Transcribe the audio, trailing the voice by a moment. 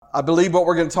I believe what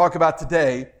we're going to talk about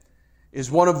today is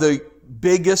one of the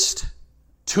biggest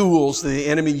tools that the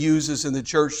enemy uses in the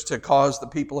church to cause the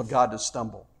people of God to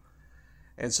stumble.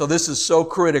 And so this is so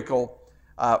critical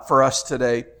for us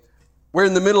today. We're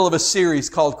in the middle of a series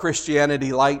called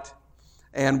Christianity Light,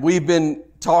 and we've been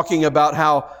talking about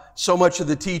how so much of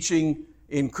the teaching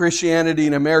in Christianity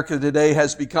in America today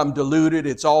has become diluted,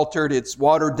 it's altered, it's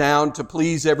watered down to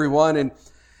please everyone.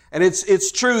 And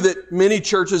it's true that many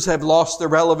churches have lost their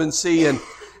relevancy, and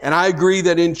I agree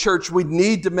that in church we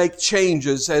need to make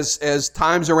changes as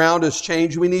times around us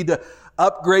change. We need to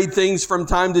upgrade things from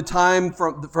time to time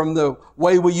from the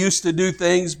way we used to do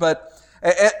things. But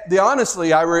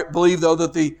honestly, I believe though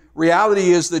that the reality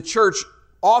is the church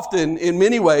often, in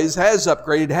many ways, has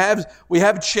upgraded. We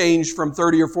have changed from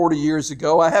 30 or 40 years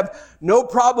ago. I have no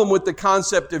problem with the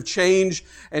concept of change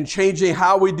and changing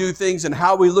how we do things and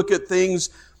how we look at things.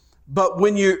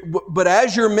 But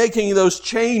as you're making those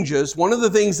changes, one of the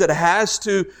things that has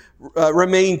to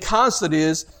remain constant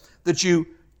is that you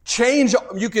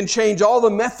can change all the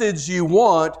methods you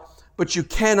want, but you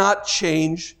cannot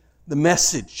change the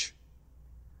message.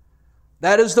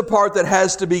 That is the part that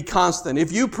has to be constant.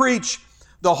 If you preach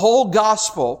the whole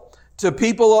gospel to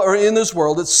people who are in this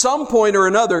world, at some point or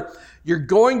another, you're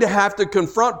going to have to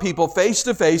confront people face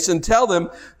to face and tell them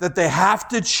that they have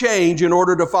to change in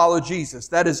order to follow Jesus.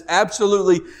 That is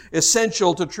absolutely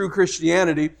essential to true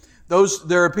Christianity.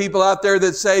 There are people out there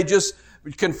that say just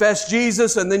confess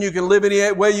Jesus and then you can live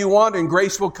any way you want and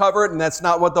grace will cover it, and that's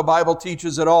not what the Bible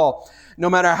teaches at all. No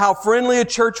matter how friendly a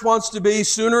church wants to be,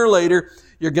 sooner or later,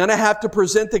 you're going to have to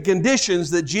present the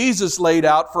conditions that Jesus laid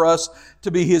out for us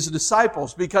to be His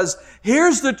disciples. Because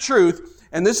here's the truth,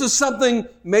 and this is something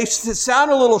may sound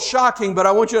a little shocking, but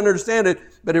I want you to understand it,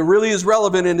 but it really is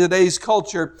relevant in today's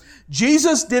culture.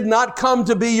 Jesus did not come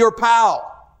to be your pal.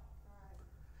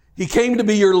 He came to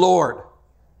be your Lord.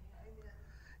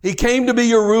 He came to be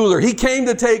your ruler. He came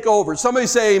to take over. Somebody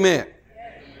say amen.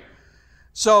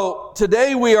 So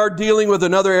today we are dealing with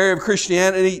another area of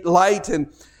Christianity Light,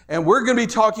 and we're going to be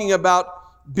talking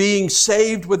about being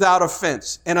saved without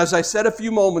offense. And as I said a few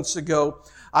moments ago,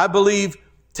 I believe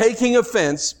taking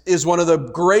offense is one of the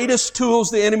greatest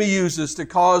tools the enemy uses to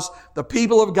cause the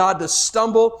people of God to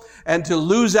stumble and to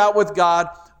lose out with God.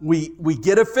 We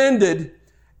get offended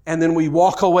and then we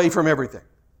walk away from everything.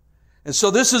 And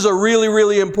so this is a really,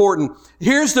 really important.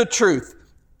 Here's the truth.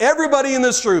 Everybody in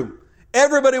this room,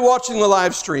 everybody watching the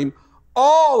live stream,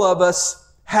 all of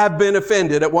us have been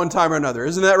offended at one time or another.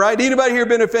 Isn't that right? Anybody here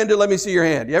been offended? Let me see your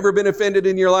hand. You ever been offended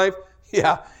in your life?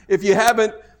 Yeah. If you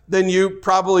haven't, then you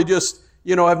probably just,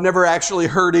 have never actually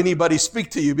heard anybody speak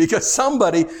to you, because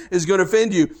somebody is going to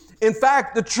offend you. In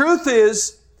fact, the truth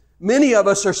is, many of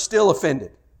us are still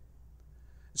offended.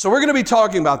 So we're going to be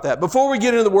talking about that. Before we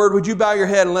get into the Word, would you bow your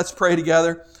head and let's pray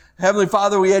together? Heavenly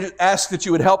Father, we ask that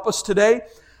you would help us today.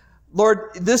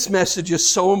 Lord, this message is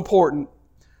so important.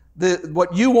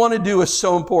 What you want to do is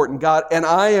so important, God, and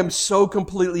I am so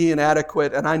completely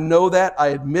inadequate, and I know that, I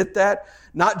admit that,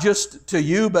 not just to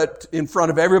you, but in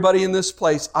front of everybody in this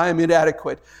place, I am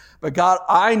inadequate. But God,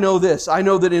 I know this. I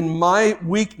know that in my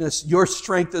weakness, your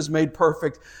strength is made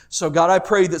perfect. So God, I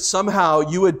pray that somehow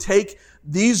you would take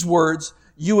these words,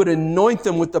 you would anoint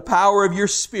them with the power of your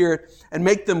Spirit and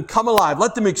make them come alive.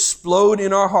 Let them explode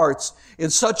in our hearts in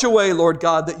such a way, Lord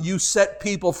God, that you set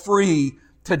people free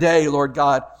today, Lord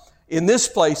God, in this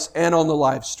place and on the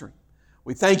live stream.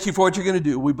 We thank you for what you're going to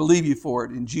do. We believe you for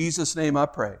it. In Jesus' name I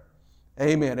pray.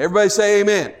 Amen. Everybody say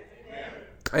amen. Amen.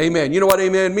 Amen. You know what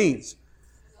amen means?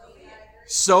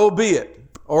 So be it.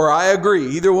 Or I agree.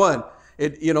 Either one.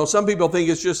 Some people think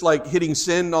it's just like hitting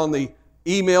send on the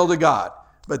email to God.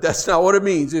 But that's not what it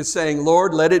means. It's saying,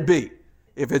 Lord, let it be,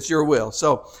 if it's your will.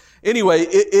 So anyway,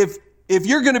 if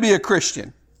you're going to be a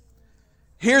Christian,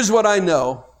 here's what I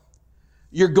know.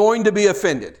 You're going to be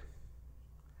offended.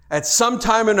 At some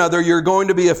time or another, you're going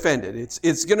to be offended.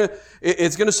 It's going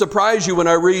to surprise you when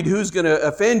I read who's going to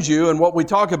offend you and what we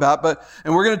talk about.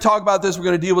 And we're going to talk about this. We're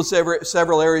going to deal with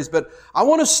several areas. But I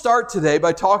want to start today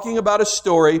by talking about a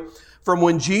story from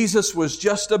when Jesus was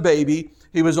just a baby.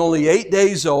 He was only 8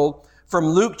 days old, from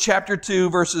Luke chapter 2,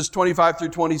 verses 25 through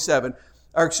 27,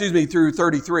 through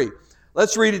 33.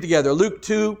 Let's read it together. Luke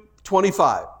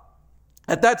 2:25.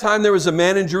 At that time, there was a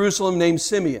man in Jerusalem named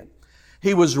Simeon.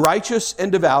 He was righteous and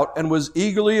devout and was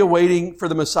eagerly awaiting for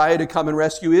the Messiah to come and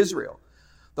rescue Israel.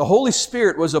 The Holy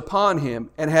Spirit was upon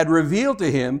him and had revealed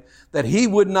to him that he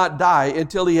would not die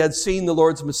until he had seen the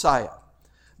Lord's Messiah.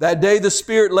 That day the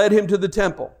Spirit led him to the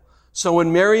temple. So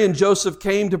when Mary and Joseph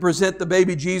came to present the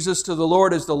baby Jesus to the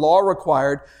Lord as the law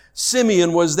required,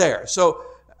 Simeon was there. So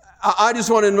I just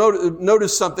want to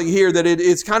notice something here, that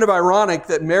it's kind of ironic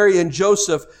that Mary and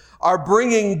Joseph are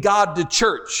bringing God to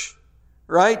church,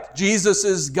 right? Jesus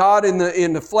is God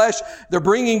in the flesh. They're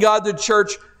bringing God to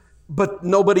church, but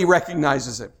nobody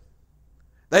recognizes him.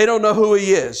 They don't know who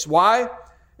he is. Why?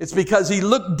 It's because he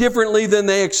looked differently than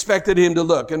they expected him to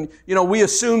look. And, we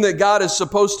assume that God is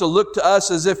supposed to look to us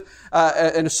as if,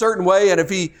 in a certain way. And if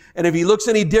he looks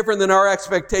any different than our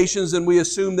expectations, then we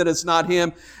assume that it's not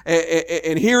him.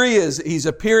 And here he is. He's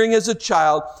appearing as a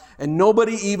child, and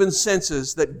nobody even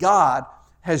senses that God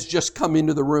has just come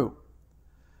into the room.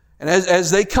 And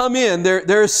as they come in,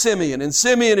 there's Simeon. And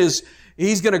Simeon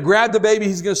he's going to grab the baby.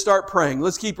 He's going to start praying.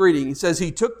 Let's keep reading. He says,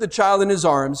 he took the child in his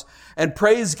arms and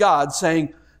praised God,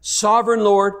 saying, Sovereign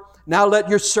Lord, now let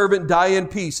your servant die in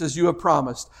peace as you have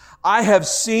promised. I have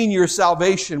seen your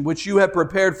salvation, which you have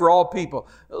prepared for all people.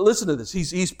 Listen to this.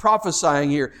 He's prophesying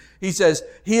here. He says,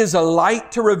 he is a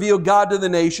light to reveal God to the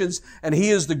nations, and he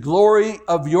is the glory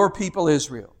of your people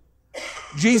Israel.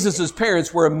 Jesus'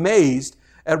 parents were amazed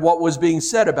at what was being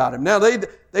said about him. Now,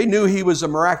 they knew he was a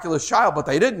miraculous child, but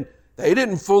they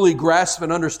didn't fully grasp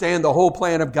and understand the whole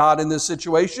plan of God in this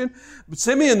situation. But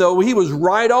Simeon, though, he was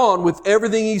right on with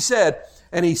everything he said.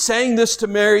 And he sang this to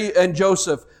Mary and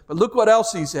Joseph. But look what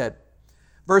else he said.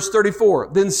 Verse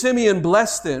 34, Then Simeon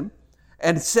blessed them,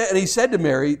 and he said to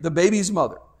Mary, the baby's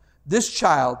mother, This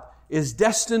child is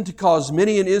destined to cause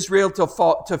many in Israel to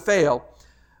fall,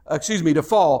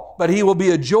 but he will be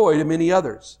a joy to many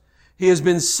others. He has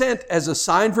been sent as a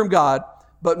sign from God,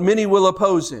 but many will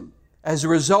oppose him. As a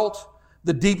result,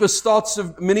 the deepest thoughts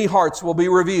of many hearts will be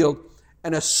revealed,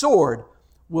 and a sword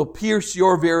will pierce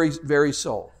your very, very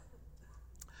soul.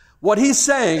 What he's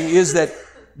saying is that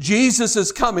Jesus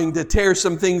is coming to tear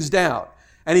some things down,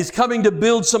 and he's coming to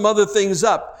build some other things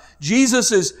up.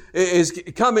 Jesus is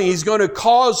coming. He's going to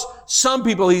cause some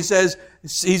people, he says,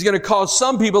 he's going to cause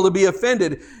some people to be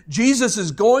offended. Jesus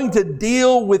is going to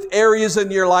deal with areas in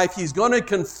your life. He's going to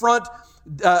confront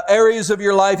areas of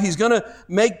your life. He's going to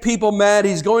make people mad.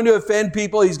 He's going to offend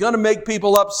people. He's going to make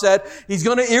people upset. He's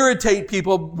going to irritate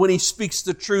people when he speaks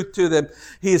the truth to them.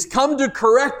 He has come to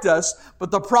correct us, but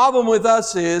the problem with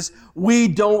us is we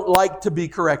don't like to be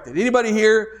corrected. Anybody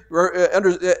here,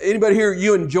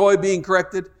 you enjoy being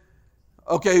corrected?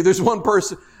 Okay, there's one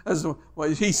person.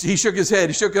 He shook his head.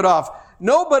 He shook it off.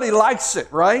 Nobody likes it,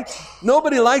 right?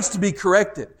 Nobody likes to be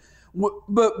corrected.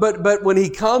 But when he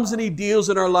comes and he deals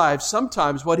in our lives,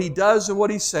 sometimes what he does and what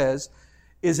he says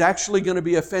is actually going to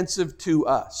be offensive to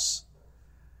us.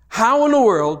 How in the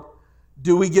world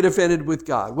do we get offended with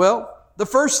God? Well, the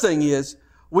first thing is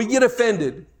we get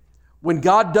offended when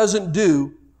God doesn't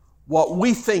do what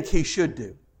we think he should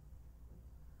do.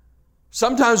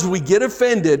 Sometimes we get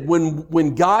offended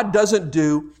when God doesn't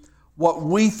do what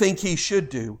we think he should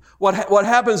do. What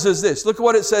happens is this. Look at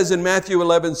what it says in Matthew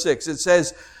 11:6. It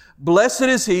says, Blessed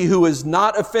is he who is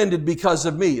not offended because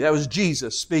of me. That was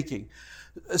Jesus speaking.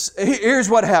 Here's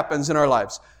what happens in our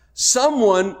lives.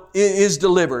 Someone is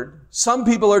delivered. Some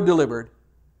people are delivered.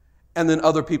 And then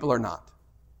other people are not.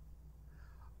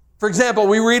 For example,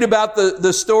 we read about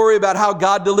the story about how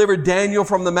God delivered Daniel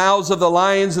from the mouths of the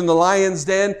lions in the lion's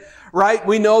den. Right?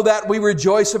 We know that. We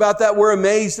rejoice about that. We're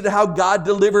amazed at how God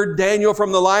delivered Daniel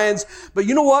from the lions. But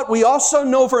you know what? We also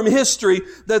know from history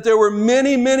that there were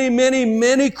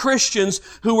many Christians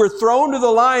who were thrown to the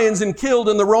lions and killed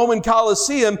in the Roman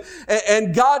Colosseum,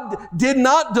 and God did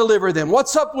not deliver them.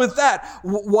 What's up with that?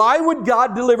 Why would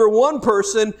God deliver one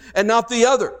person and not the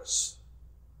others?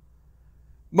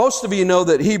 Most of you know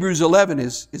that Hebrews 11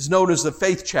 is known as the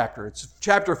faith chapter. It's a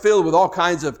chapter filled with all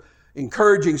kinds of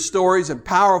encouraging stories and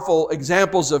powerful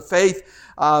examples of faith.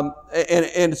 And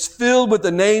it's filled with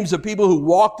the names of people who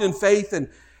walked in faith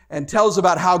and tells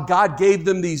about how God gave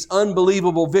them these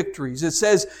unbelievable victories. It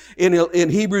says in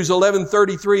Hebrews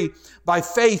 11:33, by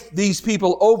faith these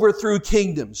people overthrew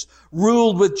kingdoms,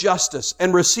 ruled with justice,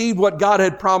 and received what God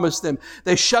had promised them.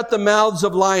 They shut the mouths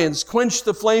of lions, quenched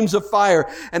the flames of fire,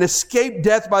 and escaped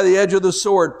death by the edge of the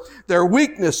sword. Their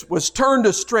weakness was turned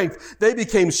to strength. They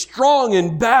became strong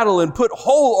in battle and put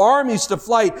whole armies to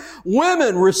flight.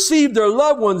 Women received their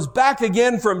loved ones back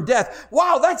again from death.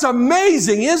 Wow, that's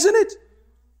amazing, isn't it?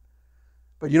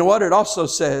 But you know what? It also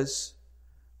says,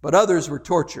 but others were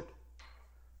tortured,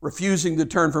 refusing to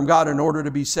turn from God in order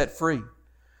to be set free.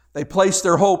 They placed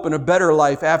their hope in a better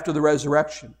life after the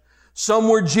resurrection. Some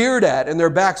were jeered at and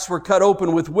their backs were cut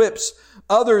open with whips.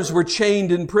 Others were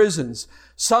chained in prisons.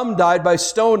 Some died by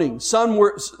stoning. Some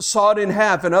were sawed in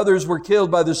half and others were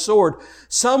killed by the sword.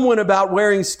 Some went about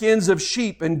wearing skins of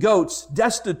sheep and goats,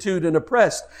 destitute and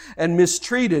oppressed and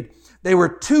mistreated. They were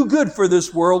too good for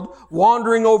this world,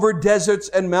 wandering over deserts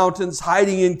and mountains,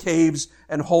 hiding in caves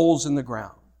and holes in the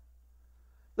ground.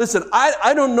 Listen,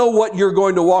 I don't know what you're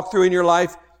going to walk through in your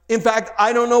life. In fact,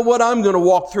 I don't know what I'm going to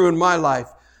walk through in my life.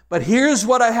 But here's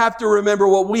what I have to remember,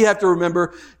 what we have to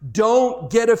remember.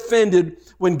 Don't get offended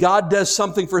when God does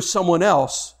something for someone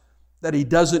else that He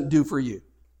doesn't do for you.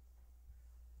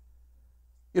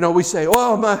 You know, we say,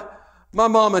 oh, my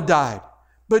mama died.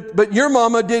 But your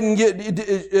mama didn't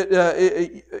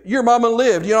your mama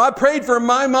lived. You know, I prayed for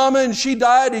my mama and she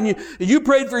died, and you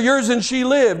prayed for yours and she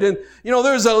lived. And, you know,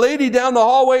 there's a lady down the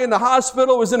hallway in the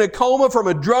hospital, was in a coma from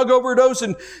a drug overdose,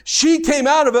 and she came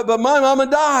out of it, but my mama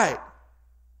died.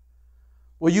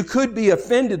 Well, you could be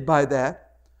offended by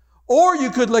that, or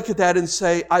you could look at that and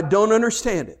say, I don't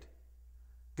understand it,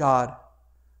 God,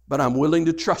 but I'm willing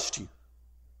to trust you.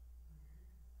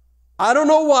 I don't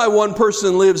know why one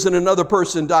person lives and another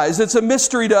person dies. It's a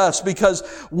mystery to us because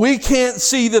we can't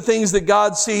see the things that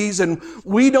God sees, and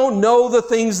we don't know the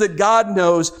things that God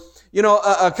knows. You know,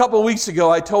 a couple of weeks ago,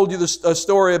 I told you a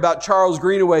story about Charles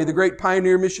Greenaway, the great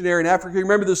pioneer missionary in Africa. You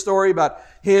remember the story about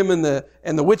him and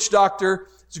the witch doctor?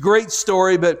 It's a great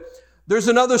story, but there's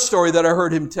another story that I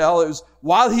heard him tell. It was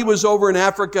while he was over in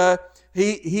Africa,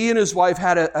 he and his wife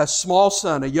had a small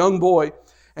son, a young boy,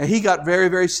 and he got very,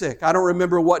 very sick. I don't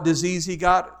remember what disease he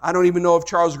got. I don't even know if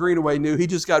Charles Greenaway knew. He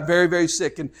just got very, very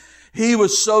sick, and he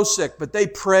was so sick. But they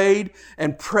prayed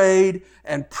and prayed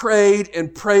and prayed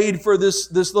and prayed for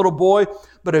this little boy.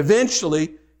 But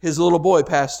eventually, his little boy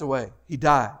passed away. He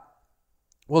died.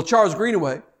 Well, Charles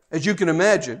Greenaway, as you can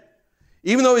imagine,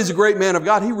 even though he's a great man of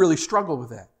God, he really struggled with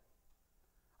that.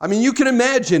 I mean, you can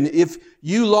imagine if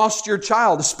you lost your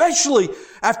child, especially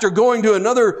after going to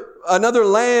another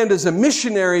land as a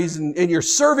missionary, and you're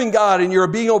serving God and you're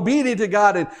being obedient to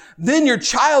God, and then your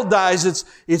child dies.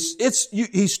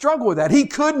 He struggled with that. He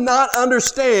could not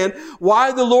understand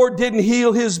why the Lord didn't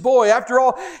heal his boy. After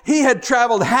all, he had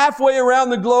traveled halfway around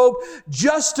the globe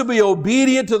just to be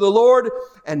obedient to the Lord,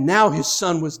 and now his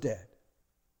son was dead.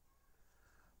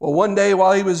 Well, one day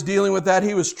while he was dealing with that,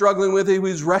 he was struggling with it. He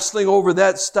was wrestling over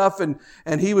that stuff, and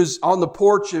he was on the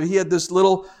porch. He had this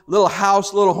little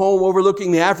house, little home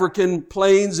overlooking the African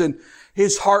plains, and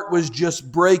his heart was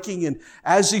just breaking. And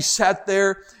as he sat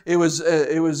there, it was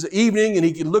evening, and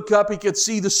he could look up, he could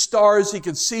see the stars, he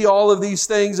could see all of these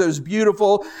things. It was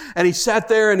beautiful. And he sat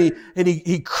there and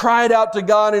he cried out to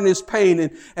God in his pain.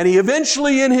 And he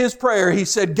eventually, in his prayer, he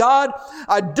said, God,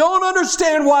 I don't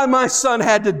understand why my son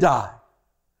had to die.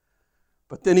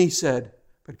 But then he said,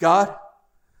 but God,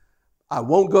 I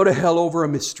won't go to hell over a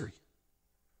mystery.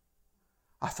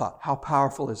 I thought, how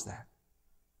powerful is that?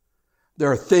 There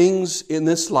are things in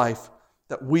this life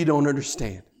that we don't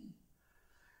understand.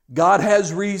 God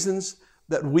has reasons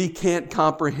that we can't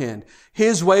comprehend.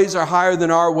 His ways are higher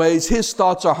than our ways. His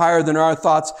thoughts are higher than our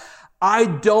thoughts. I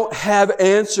don't have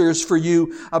answers for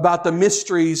you about the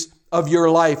mysteries of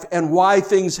your life and why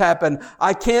things happen.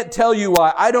 I can't tell you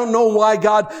why. I don't know why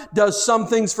God does some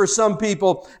things for some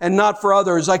people and not for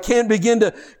others. I can't begin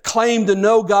to claim to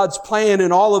know God's plan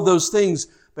and all of those things.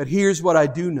 But here's what I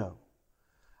do know.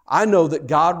 I know that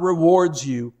God rewards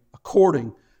you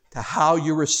according to how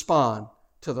you respond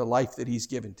to the life that He's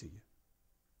given to you.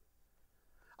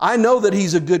 I know that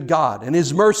He's a good God and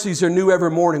His mercies are new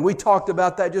every morning. We talked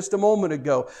about that just a moment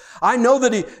ago. I know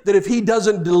that if He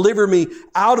doesn't deliver me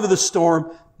out of the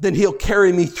storm, then He'll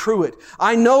carry me through it.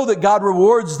 I know that God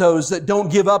rewards those that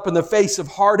don't give up in the face of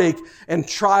heartache and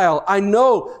trial. I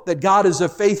know that God is a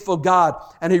faithful God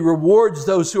and He rewards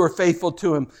those who are faithful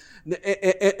to Him.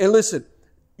 And listen,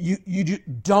 you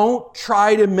don't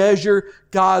try to measure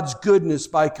God's goodness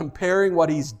by comparing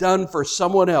what He's done for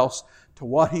someone else to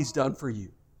what He's done for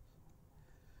you.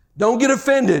 Don't get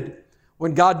offended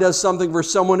when God does something for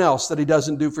someone else that He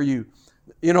doesn't do for you.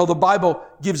 You know, the Bible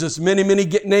gives us many, many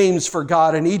names for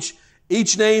God, and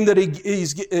each name that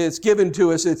He's given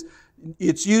to us,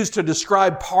 it's used to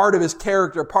describe part of His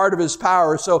character, part of His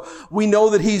power. So we know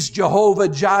that He's Jehovah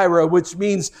Jireh, which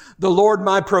means the Lord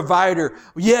my provider.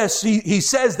 Yes, He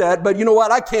says that, but you know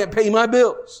what? I can't pay my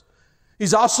bills.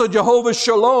 He's also Jehovah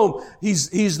Shalom.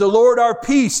 He's the Lord our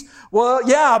peace. Well,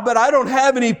 yeah, but I don't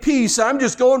have any peace. I'm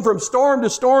just going from storm to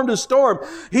storm to storm.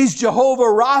 He's Jehovah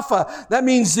Rapha. That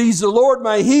means He's the Lord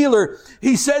my healer.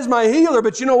 He says my healer,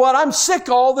 but you know what? I'm sick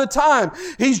all the time.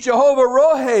 He's Jehovah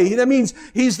Rohe. That means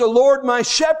He's the Lord my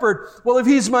shepherd. Well, if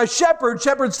He's my shepherd,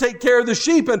 shepherds take care of the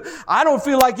sheep, and I don't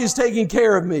feel like He's taking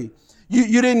care of me.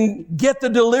 You didn't get the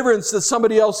deliverance that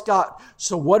somebody else got.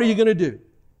 So what are you going to do?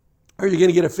 Are you going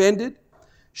to get offended?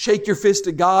 Shake your fist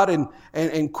at God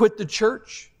and quit the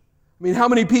church? I mean, how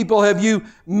many people have you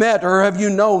met or have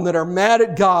you known that are mad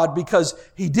at God because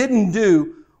He didn't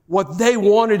do what they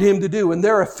wanted Him to do, and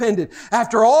they're offended?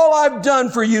 After all I've done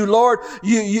for you, Lord,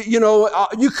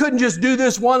 you couldn't just do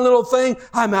this one little thing.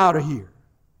 I'm out of here.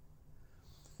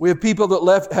 We have people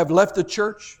that have left the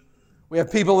church. We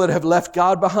have people that have left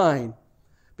God behind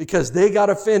because they got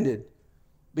offended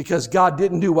because God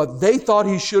didn't do what they thought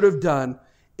He should have done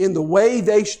in the way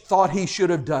they thought He should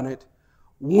have done it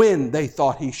when they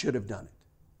thought He should have done it.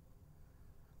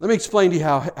 Let me explain to you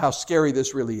how scary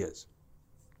this really is.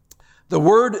 The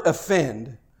word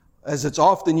offend, as it's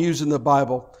often used in the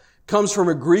Bible, comes from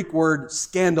a Greek word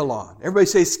scandalon. Everybody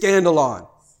say scandalon.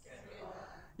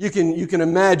 You can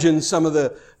imagine some of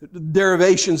the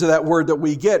derivations of that word that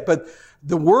we get, but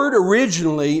the word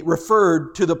originally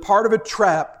referred to the part of a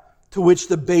trap to which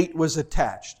the bait was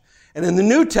attached. And in the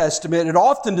New Testament, it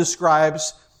often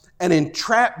describes an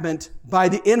entrapment by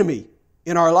the enemy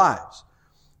in our lives.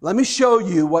 Let me show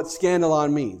you what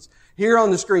scandalon means. Here on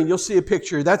the screen, you'll see a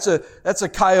picture. That's a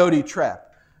coyote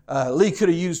trap. Lee could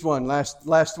have used one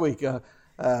last week,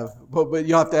 but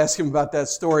you'll have to ask him about that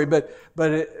story. But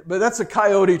that's a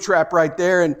coyote trap right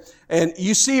there, and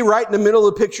you see right in the middle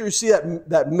of the picture, you see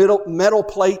that metal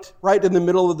plate right in the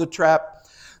middle of the trap.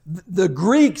 The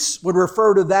Greeks would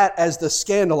refer to that as the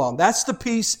scandalon. That's the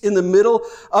piece in the middle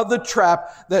of the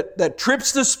trap that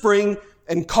trips the spring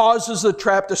and causes the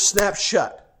trap to snap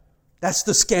shut. That's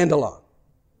the scandalon.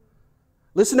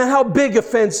 Listen to how big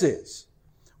offense is.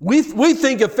 We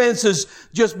think offense is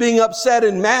just being upset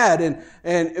and mad,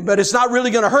 but it's not really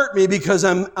going to hurt me because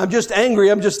I'm just angry,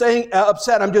 I'm just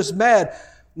upset, I'm just mad.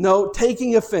 No,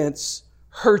 taking offense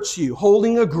hurts you.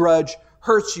 Holding a grudge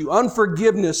hurts you.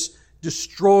 Unforgiveness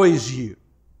destroys you.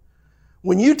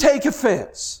 When you take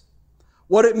offense,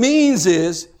 what it means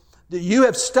is that you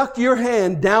have stuck your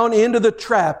hand down into the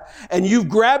trap and you've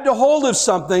grabbed a hold of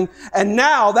something, and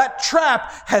now that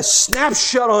trap has snapped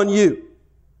shut on you.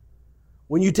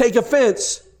 When you take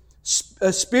offense,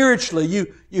 spiritually,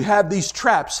 you have these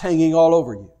traps hanging all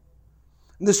over you.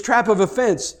 And this trap of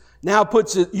offense now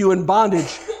puts you in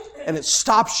bondage, and it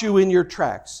stops you in your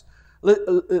tracks.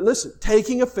 Listen,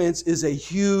 taking offense is a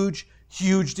huge,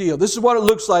 huge deal. This is what it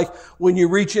looks like when you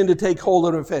reach in to take hold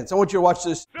of an offense. I want you to watch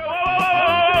this. Hey!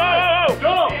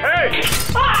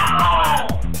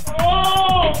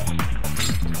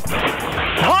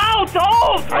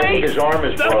 I think his arm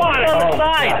is broken.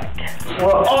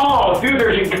 Dude,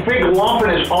 there's a big lump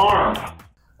in his arm.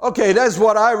 Okay, that's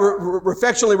what I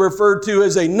affectionately refer to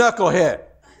as a knucklehead.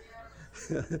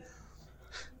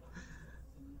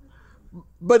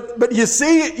 But you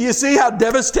see how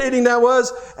devastating that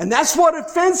was? And that's what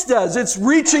offense does. It's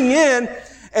reaching in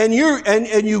and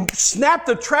you snap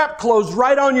the trap closed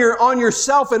right on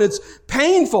yourself, and it's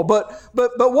painful. But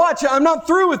watch, I'm not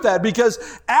through with that,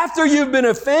 because after you've been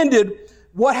offended,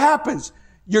 what happens?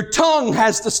 Your tongue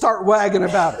has to start wagging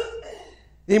about it.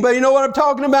 Anybody know what I'm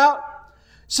talking about?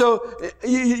 So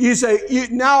you say, you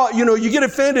get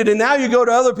offended, and now you go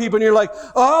to other people and you're like,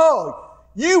 oh,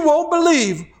 you won't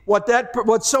believe what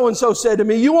so-and-so said to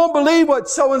me. You won't believe what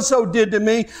so-and-so did to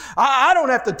me. I don't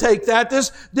have to take that.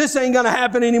 This ain't going to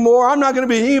happen anymore. I'm not going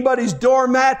to be anybody's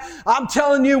doormat. I'm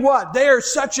telling you what, they are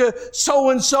such a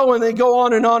so-and-so, and they go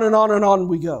on and on and on and on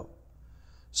we go.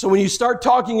 So when you start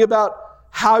talking about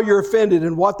how you're offended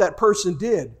and what that person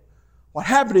did, what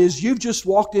happened is you've just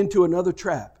walked into another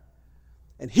trap.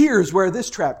 And here's where this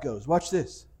trap goes. Watch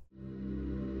this.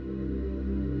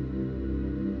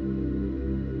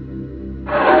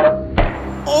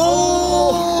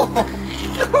 Oh!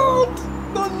 God!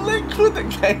 The liquid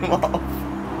that came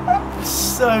off.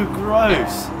 So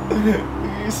gross.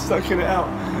 You're sucking it out.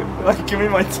 Like, give me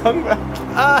my tongue back.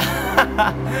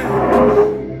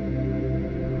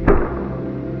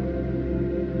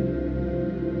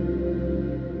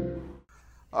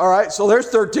 All right, so there's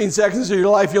 13 seconds of your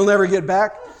life you'll never get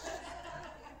back.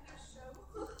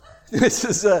 This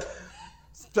is a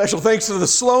special thanks to the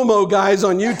slow-mo guys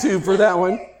on YouTube for that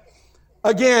one.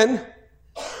 Again,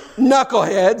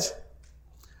 knuckleheads.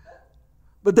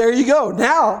 But there you go.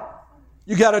 Now,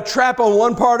 you got a trap on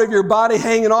one part of your body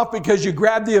hanging off because you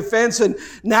grabbed the offense, and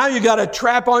now you got a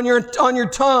trap on your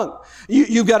tongue.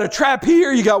 You've got a trap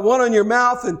here, you got one on your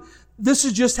mouth, and this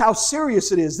is just how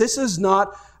serious it is. This is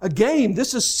not a game.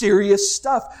 This is serious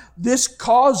stuff. This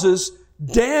causes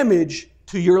damage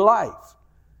to your life.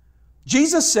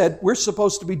 Jesus said we're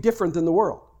supposed to be different than the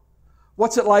world.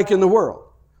 What's it like in the world?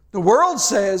 The world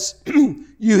says,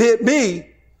 you hit me,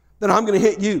 then I'm going to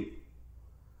hit you.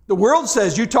 The world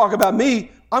says, you talk about me,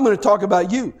 I'm going to talk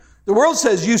about you. The world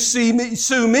says, you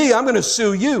sue me, I'm going to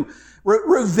sue you.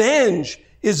 Revenge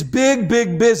is big,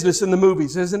 big business in the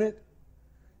movies, isn't it?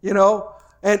 You know?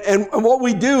 And what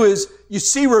we do is, you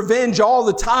see revenge all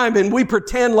the time and we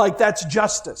pretend like that's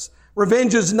justice.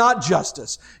 Revenge is not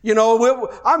justice. You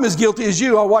know, I'm as guilty as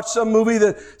you. I watch some movie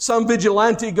that some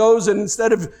vigilante goes and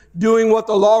instead of doing what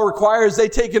the law requires, they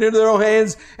take it into their own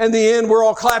hands. And in the end, we're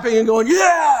all clapping and going,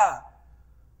 yeah!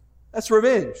 That's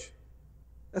revenge.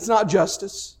 That's not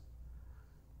justice.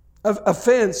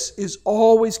 Offense is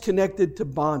always connected to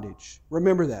bondage.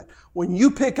 Remember that. When you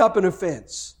pick up an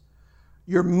offense,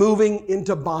 you're moving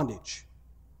into bondage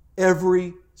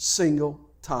every single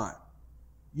time.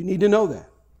 You need to know that.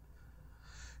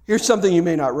 Here's something you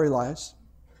may not realize.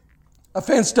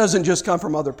 Offense doesn't just come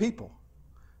from other people.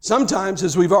 Sometimes,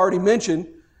 as we've already mentioned,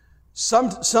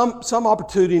 some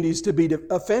opportunities to be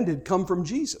offended come from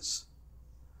Jesus.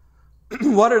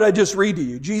 What did I just read to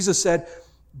you? Jesus said,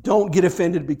 don't get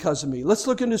offended because of me. Let's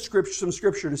look into some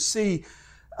scripture to see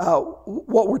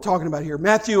what we're talking about here.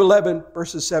 Matthew 11,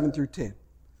 verses 7 through 10.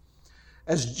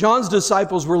 As John's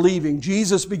disciples were leaving,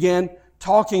 Jesus began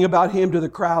talking about him to the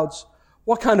crowds.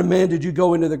 What kind of man did you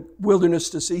go into the wilderness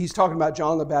to see? He's talking about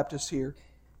John the Baptist here.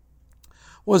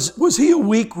 Was he a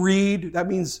weak reed? That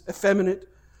means effeminate,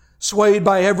 swayed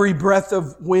by every breath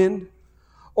of wind?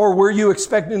 Or were you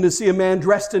expecting to see a man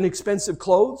dressed in expensive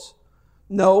clothes?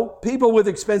 No, people with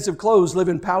expensive clothes live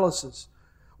in palaces.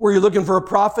 Were you looking for a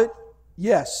prophet?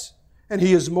 Yes, and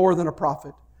he is more than a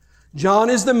prophet. John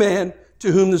is the man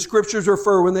to whom the scriptures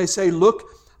refer when they say, look,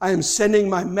 I am sending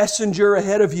my messenger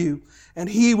ahead of you, and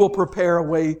he will prepare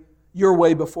your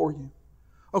way before you.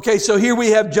 Okay, so here we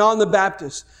have John the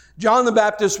Baptist. John the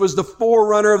Baptist was the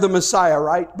forerunner of the Messiah,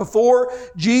 right? Before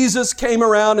Jesus came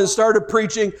around and started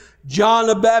preaching, John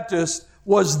the Baptist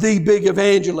was the big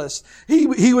evangelist.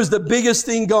 He was the biggest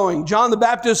thing going. John the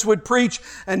Baptist would preach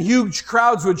and huge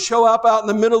crowds would show up out in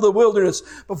the middle of the wilderness.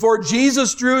 Before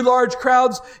Jesus drew large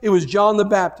crowds, it was John the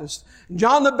Baptist.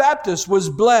 John the Baptist was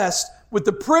blessed with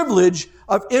the privilege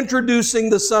of introducing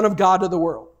the Son of God to the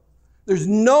world. There's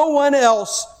no one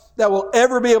else that will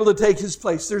ever be able to take his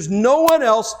place. There's no one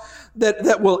else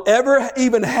that will ever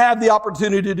even have the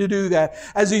opportunity to do that.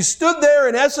 As he stood there,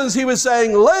 in essence, he was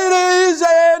saying, ladies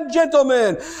and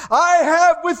gentlemen, I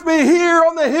have with me here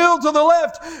on the hill to the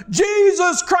left,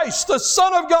 Jesus Christ, the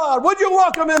Son of God. Would you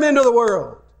welcome him into the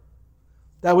world?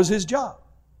 That was his job.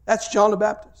 That's John the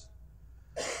Baptist.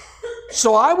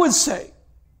 So I would say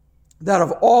that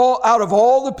out of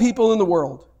all the people in the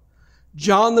world,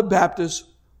 John the Baptist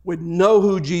would know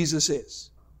who Jesus is.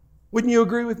 Wouldn't you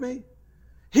agree with me?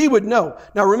 He would know.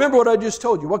 Now remember what I just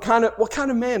told you. What kind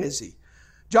of man is he?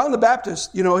 John the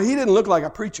Baptist, he didn't look like a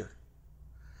preacher.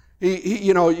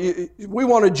 We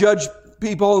want to judge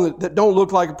people that don't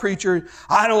look like a preacher.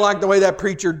 I don't like the way that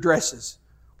preacher dresses.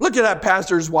 Look at that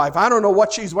pastor's wife. I don't know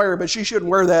what she's wearing, but she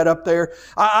shouldn't wear that up there.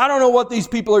 I don't know what these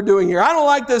people are doing here. I don't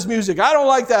like this music. I don't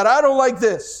like that. I don't like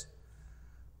this.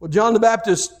 Well, John the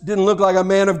Baptist didn't look like a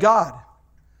man of God.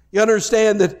 You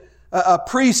understand that a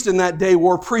priest in that day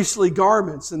wore priestly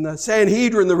garments, and the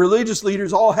Sanhedrin, the religious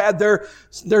leaders, all had their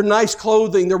nice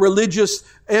clothing, their religious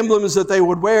emblems that they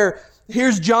would wear.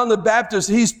 Here's John the Baptist.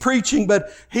 He's preaching,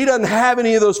 but he doesn't have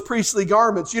any of those priestly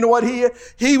garments. You know what?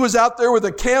 He was out there with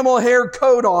a camel hair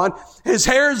coat on. His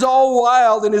hair's all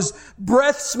wild, and his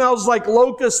breath smells like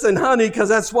locust and honey because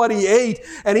that's what he ate.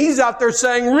 And he's out there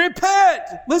saying, repent!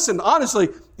 Listen, honestly,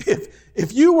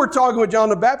 if you were talking with John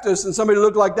the Baptist and somebody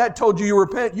looked like that told you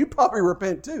repent, you'd probably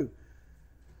repent too.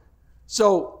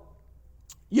 So,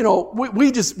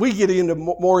 we get into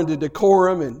more into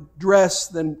decorum and dress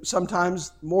than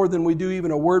sometimes more than we do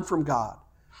even a word from God.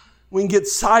 We can get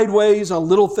sideways on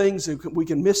little things and we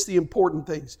can miss the important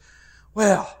things.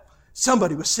 Well,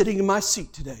 somebody was sitting in my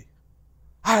seat today.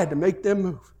 I had to make them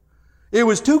move. It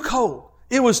was too cold.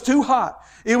 It was too hot.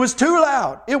 It was too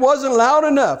loud. It wasn't loud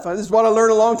enough. This is what I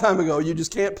learned a long time ago. You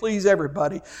just can't please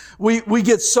everybody. We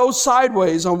get so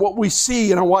sideways on what we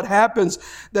see and on what happens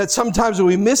that sometimes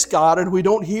we miss God and we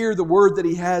don't hear the word that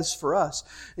He has for us.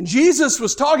 And Jesus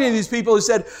was talking to these people who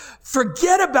said,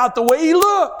 forget about the way He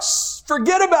looks.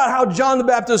 Forget about how John the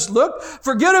Baptist looked.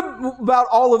 Forget about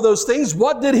all of those things.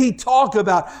 What did He talk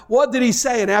about? What did He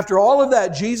say? And after all of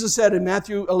that, Jesus said in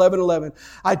Matthew 11:11,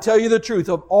 I tell you the truth,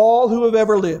 of all who have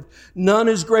ever lived, none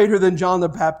is greater than John the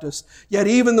Baptist. Yet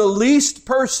even the least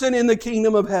person in the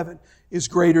kingdom of heaven is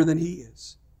greater than he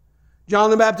is. John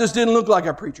the Baptist didn't look like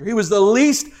a preacher. He was the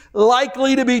least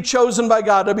likely to be chosen by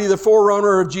God to be the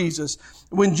forerunner of Jesus.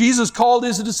 When Jesus called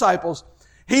His disciples,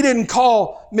 He didn't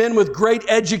call men with great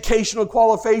educational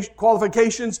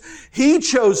qualifications. He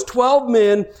chose 12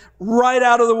 men right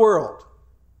out of the world.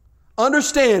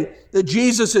 Understand that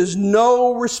Jesus is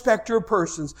no respecter of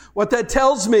persons. What that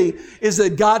tells me is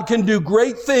that God can do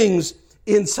great things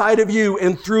inside of you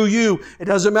and through you. It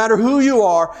doesn't matter who you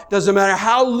are. It doesn't matter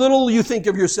how little you think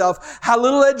of yourself, how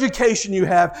little education you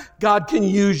have. God can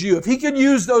use you. If He could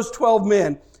use those 12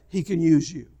 men, He can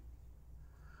use you.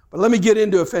 But let me get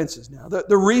into offenses now.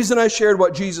 The reason I shared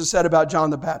what Jesus said about John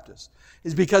the Baptist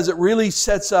is because it really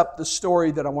sets up the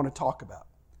story that I want to talk about.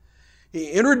 He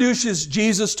introduces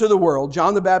Jesus to the world.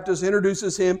 John the Baptist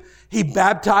introduces Him. He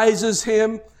baptizes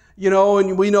Him.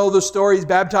 And we know the story. He's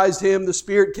baptized Him. The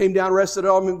Spirit came down, rested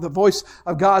on Him. The voice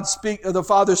of God, the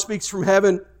Father speaks from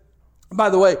heaven. By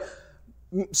the way,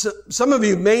 some of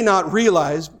you may not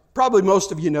realize, probably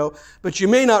most of you know, but you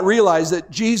may not realize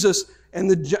that Jesus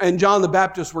and John the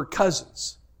Baptist were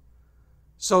cousins.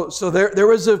 So there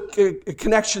was a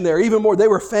connection there. Even more, they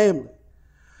were family.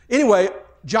 Anyway,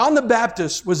 John the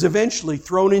Baptist was eventually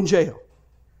thrown in jail.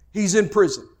 He's in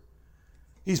prison.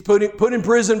 He's put in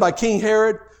prison by King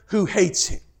Herod, who hates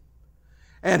him.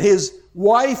 And his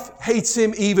wife hates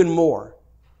him even more.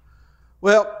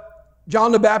 Well,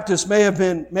 John the Baptist may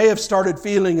have started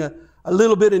feeling a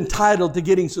little bit entitled to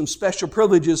getting some special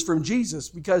privileges from Jesus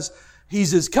because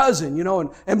he's his cousin,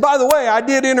 And by the way, I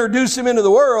did introduce him into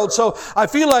the world, so I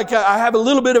feel like I have a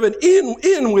little bit of an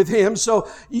in with him. So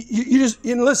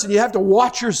listen, you have to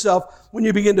watch yourself when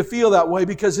you begin to feel that way,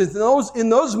 because in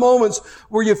those moments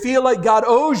where you feel like God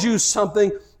owes you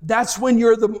something, that's when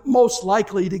you're the most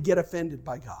likely to get offended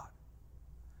by God.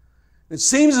 It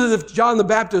seems as if John the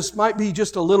Baptist might be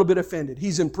just a little bit offended.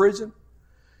 He's in prison,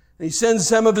 and he sends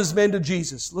some of his men to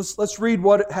Jesus. Let's read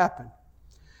what happened.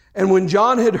 And when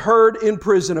John had heard in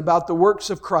prison about the works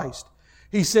of Christ,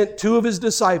 he sent 2 of his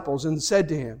disciples and said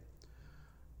to him,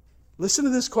 listen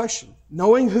to this question.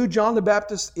 Knowing who John the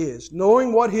Baptist is,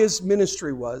 knowing what his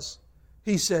ministry was,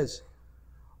 he says,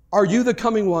 are you the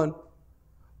coming one,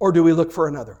 or do we look for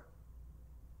another?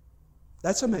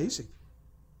 That's amazing.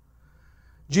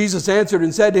 Jesus answered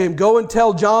and said to him, go and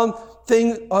tell John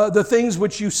the things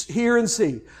which you hear and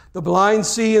see. The blind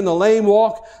see and the lame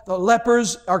walk. The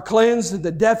lepers are cleansed and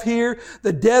the deaf hear.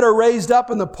 The dead are raised up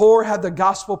and the poor have the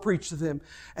gospel preached to them.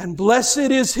 And blessed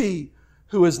is he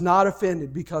who is not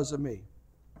offended because of me.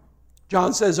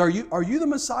 John says, are you the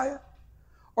Messiah?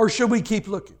 Or should we keep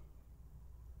looking?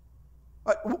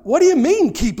 What do you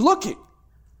mean keep looking?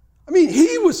 I mean,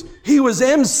 he was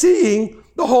emceeing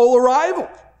the whole arrival.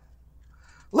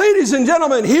 Ladies and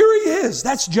gentlemen, here he is.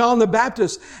 That's John the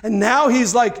Baptist. And now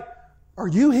he's like, are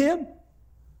you him?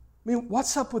 I mean,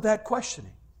 what's up with that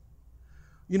questioning?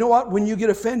 You know what? When you get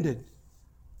offended,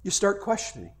 you start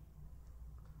questioning.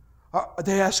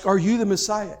 They ask, are you the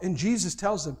Messiah? And Jesus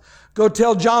tells them, go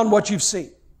tell John what you've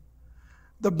seen.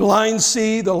 The blind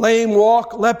see, the lame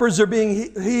walk, lepers are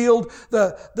being healed,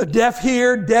 the deaf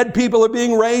hear, dead people are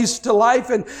being raised to life,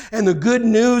 and the good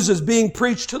news is being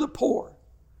preached to the poor.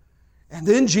 And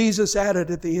then Jesus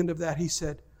added at the end of that, he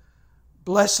said,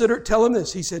 tell him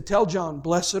this. He said, tell John,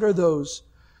 blessed are those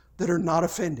that are not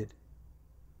offended.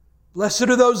 Blessed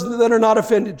are those that are not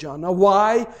offended, John. Now,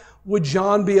 why would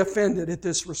John be offended at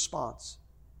this response?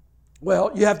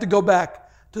 Well, you have to go back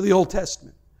to the Old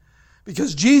Testament,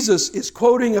 because Jesus is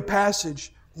quoting a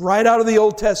passage right out of the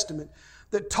Old Testament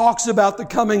that talks about the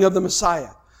coming of the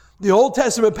Messiah. The Old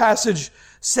Testament passage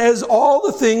says all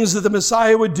the things that the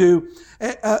Messiah would do,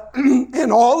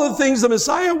 and all the things the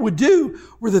Messiah would do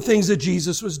were the things that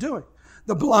Jesus was doing.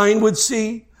 The blind would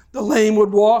see, the lame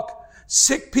would walk,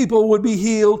 sick people would be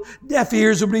healed, deaf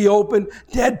ears would be opened,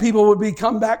 dead people would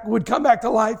come back to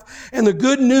life, and the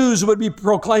good news would be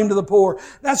proclaimed to the poor.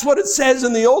 That's what it says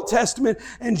in the Old Testament,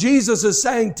 and Jesus is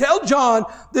saying, tell John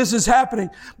this is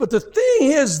happening. But the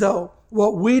thing is, though,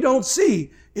 what we don't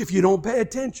see if you don't pay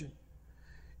attention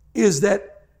is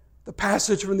that the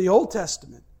passage from the Old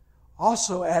Testament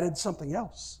also added something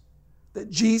else that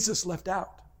Jesus left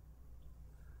out.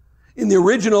 In the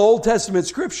original Old Testament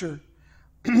scripture,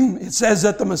 it says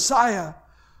that the Messiah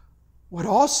would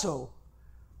also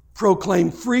proclaim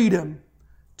freedom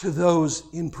to those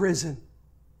in prison.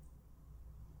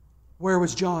 Where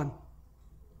was John?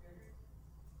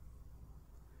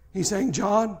 He's saying,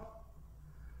 John,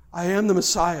 I am the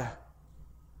Messiah,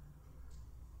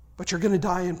 but you're going to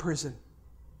die in prison.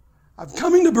 I'm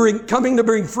coming to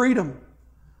bring freedom,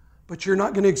 but you're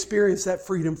not going to experience that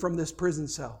freedom from this prison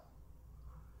cell.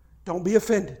 Don't be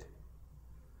offended.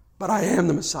 But I am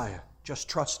the Messiah. Just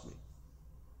trust me.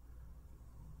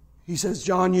 He says,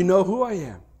 John, you know who I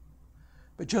am.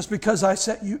 But just because I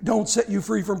don't set you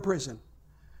free from prison,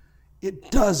 it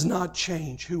does not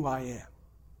change who I am.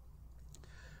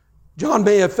 John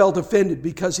may have felt offended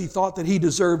because he thought that he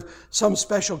deserved some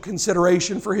special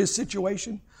consideration for his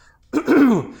situation.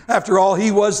 After all,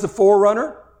 he was the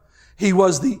forerunner. He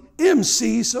was the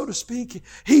MC, so to speak.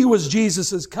 He was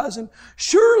Jesus' cousin.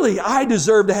 Surely I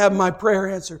deserve to have my prayer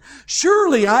answered.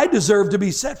 Surely I deserve to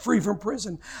be set free from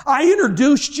prison. I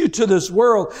introduced you to this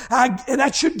world, and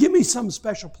that should give me some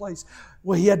special place.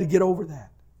 Well, he had to get over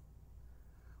that.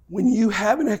 When you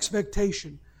have an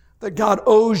expectation that God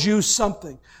owes you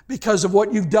something because of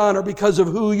what you've done or because of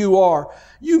who you are,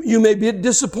 you may be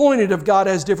disappointed if God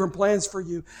has different plans for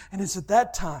you. And it's at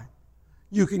that time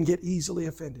you can get easily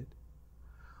offended.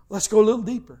 Let's go a little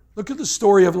deeper. Look at the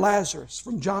story of Lazarus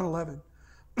from John 11.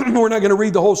 We're not going to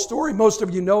read the whole story. Most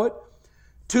of you know it.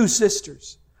 Two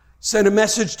sisters sent a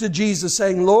message to Jesus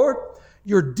saying, Lord,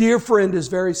 your dear friend is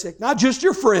very sick. Not just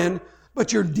your friend,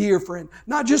 but your dear friend.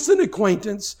 Not just an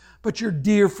acquaintance, but your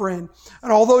dear friend.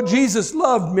 And although Jesus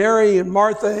loved Mary and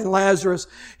Martha and Lazarus,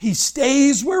 he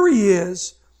stays where he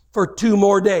is for 2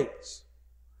 more days.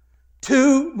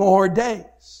 2 more days.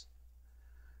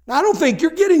 Now, I don't think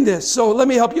you're getting this, so let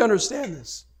me help you understand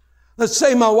this. Let's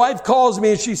say my wife calls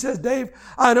me and she says, Dave,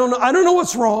 I don't know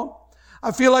what's wrong.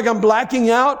 I feel like I'm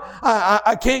blacking out.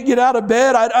 I can't get out of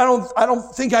bed. I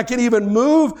don't think I can even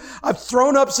move. I've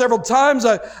thrown up several times.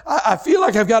 I feel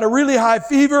like I've got a really high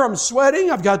fever. I'm sweating.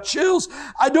 I've got chills.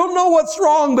 I don't know what's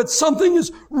wrong, but something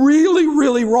is really,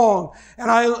 really wrong.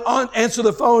 And I answer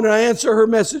the phone and I answer her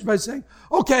message by saying,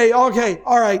 okay, all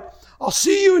right. I'll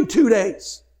see you in 2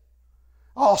 days.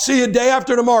 I'll see you day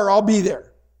after tomorrow. I'll be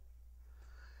there.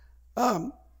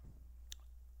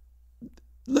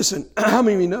 Listen, how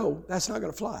many of you know that's not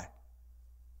going to fly?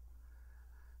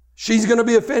 She's going to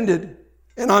be offended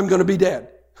and I'm going to be dead.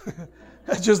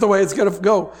 That's just the way it's going to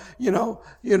go. You know,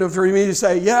 for me to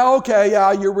say,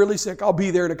 you're really sick. I'll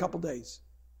be there in a couple days.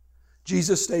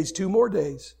 Jesus stays 2 more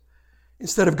days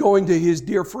instead of going to his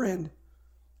dear friend,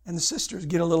 and the sisters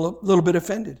get a little bit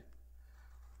offended.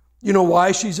 You know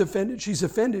why she's offended? She's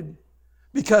offended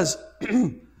because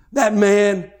that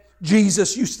man,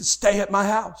 Jesus, used to stay at my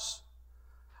house.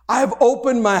 I have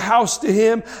opened my house to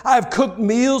him. I have cooked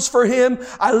meals for him.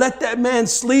 I let that man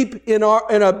sleep in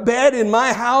a bed in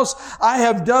my house. I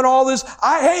have done all this.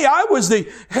 I was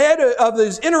the head of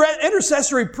his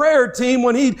intercessory prayer team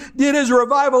when he did his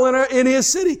revival in his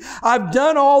city. I've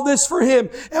done all this for him.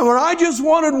 And when I just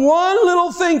wanted one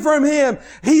little thing from him,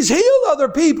 he's healed other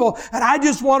people, and I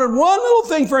just wanted one little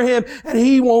thing for him, and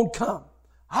he won't come.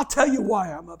 I'll tell you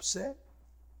why I'm upset.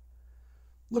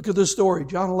 Look at the story,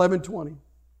 John 11:20.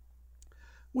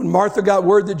 When Martha got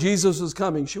word that Jesus was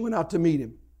coming, she went out to meet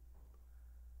him.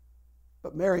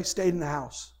 But Mary stayed in the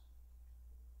house.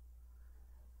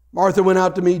 Martha went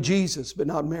out to meet Jesus, but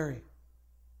not Mary.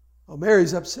 Well,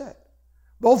 Mary's upset.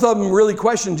 Both of them really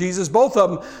questioned Jesus. Both of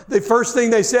them, the first thing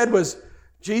they said was,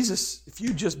 Jesus, if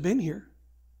you'd just been here.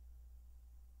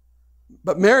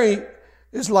 But Mary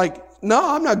is like,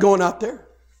 no, I'm not going out there.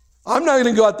 I'm not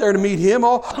going to go out there to meet him.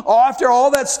 After all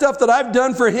that stuff that I've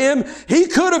done for him, he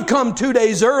could have come 2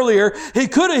 days earlier. He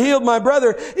could have healed my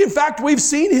brother. In fact, we've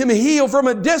seen him heal from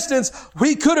a distance.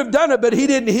 We could have done it, but he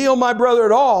didn't heal my brother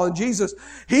at all. And Jesus,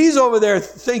 he's over there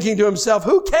thinking to himself,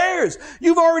 who cares?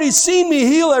 You've already seen me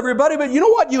heal everybody, but you know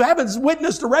what? You haven't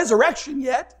witnessed the resurrection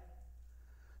yet.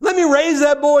 Let me raise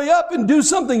that boy up and do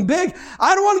something big.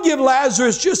 I don't want to give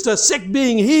Lazarus just a sick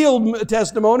being healed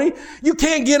testimony. You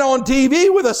can't get on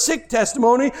TV with a sick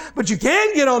testimony, but you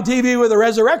can get on TV with a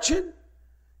resurrection.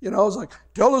 It's like,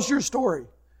 tell us your story.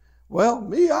 Well,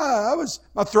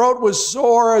 my throat was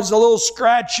sore. It was a little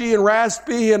scratchy and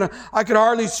raspy, and I could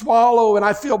hardly swallow, and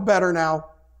I feel better now.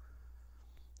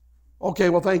 Okay,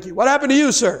 well, thank you. What happened to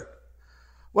you, sir?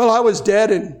 Well, I was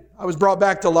dead, and I was brought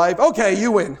back to life. Okay,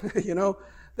 you win,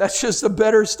 That's just a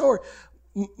better story.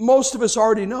 Most of us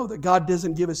already know that God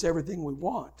doesn't give us everything we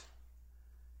want.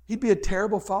 He'd be a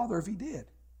terrible father if he did.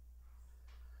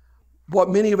 What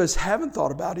many of us haven't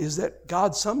thought about is that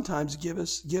God sometimes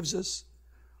gives us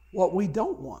what we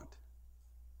don't want.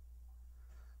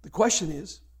 The question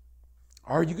is,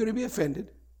 are you going to be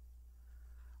offended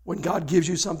when God gives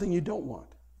you something you don't want?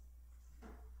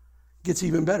 It gets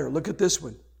even better. Look at this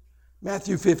one.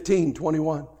 Matthew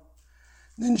 15:21.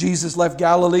 Then Jesus left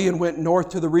Galilee and went north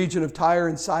to the region of Tyre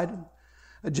and Sidon.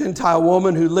 A Gentile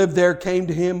woman who lived there came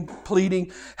to him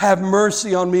pleading, "Have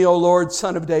mercy on me, O Lord,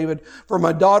 Son of David, for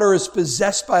my daughter is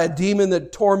possessed by a demon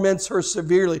that torments her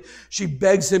severely." She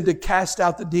begs him to cast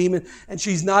out the demon, and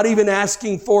she's not even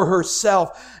asking for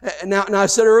herself. Now I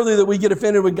said earlier that we get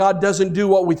offended when God doesn't do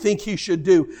what we think He should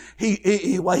do.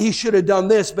 He should have done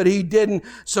this, but He didn't,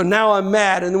 so now I'm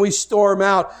mad, and then we storm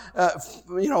out.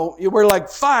 We're like,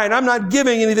 fine, I'm not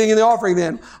giving anything in the offering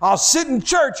then. I'll sit in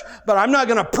church, but I'm not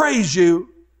going to praise you.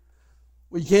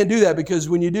 Well, you can't do that, because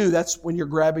when you do, that's when you're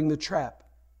grabbing the trap.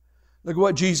 Look at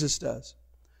what Jesus does.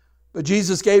 But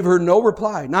Jesus gave her no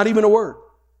reply, not even a word.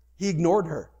 He ignored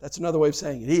her. That's another way of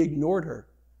saying it. He ignored her.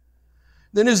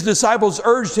 Then His disciples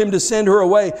urged Him to send her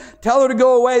away. "Tell her to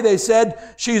go away," they said.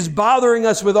 "She's bothering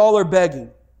us with all her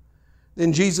begging."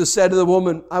 Then Jesus said to the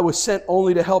woman, "I was sent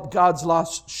only to help God's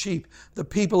lost sheep, the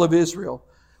people of Israel."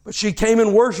 But she came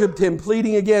and worshiped Him,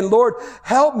 pleading again, "Lord,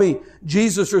 help me."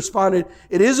 Jesus responded,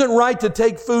 "It isn't right to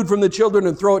take food from the children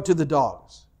and throw it to the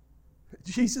dogs."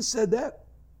 Jesus said that.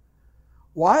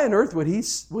 Why on earth would he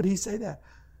say that?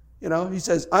 He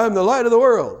says, "I am the light of the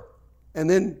world," and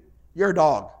then you're a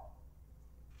dog.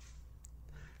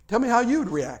 Tell me how you would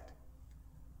react.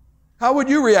 How would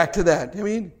you react to that?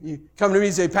 You come to me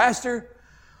and say, "Pastor,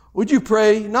 would you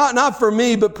pray, not for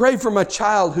me, but pray for my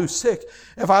child who's sick?"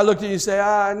 If I looked at you and say,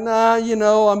 I'm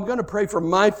going to pray for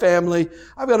my family.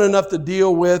 I've got enough to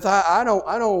deal with. I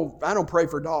don't pray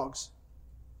for dogs.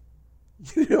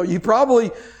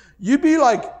 You'd be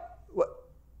like,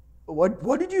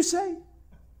 what did you say?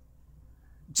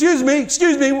 Excuse me,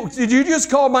 did you just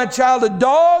call my child a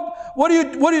dog? Who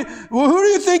do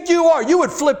you think you are? You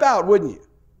would flip out, wouldn't you?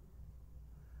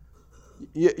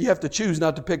 You have to choose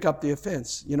not to pick up the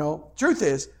offense, Truth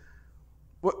is,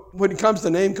 when it comes to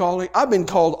name calling, I've been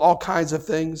called all kinds of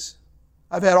things.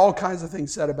 I've had all kinds of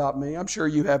things said about me. I'm sure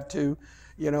you have too.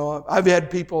 I've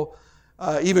had people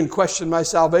even question my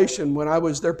salvation when I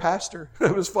was their pastor.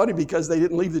 It was funny because they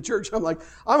didn't leave the church. I'm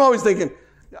always thinking,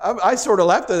 I sort of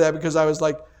laughed at that because I was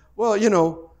like, well,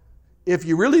 if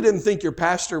you really didn't think your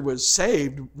pastor was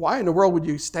saved, why in the world would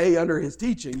you stay under his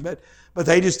teaching? But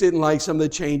they just didn't like some of the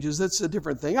changes. That's a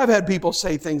different thing. I've had people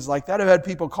say things like that. I've had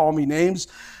people call me names.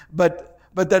 But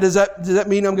does that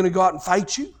mean I'm going to go out and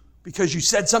fight you because you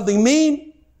said something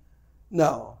mean?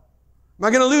 No. Am I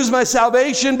going to lose my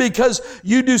salvation because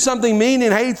you do something mean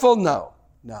and hateful? No.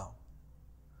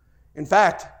 In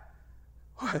fact,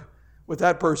 with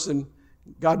that person,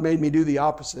 God made me do the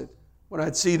opposite. When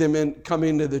I'd see them come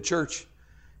into the church,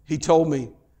 He told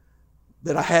me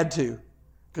that I had to,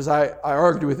 because I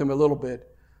argued with him a little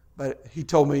bit. But He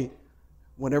told me,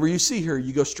 whenever you see her,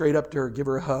 you go straight up to her, give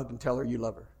her a hug, and tell her you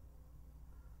love her.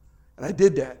 And I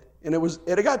did that. And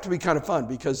it got to be kind of fun,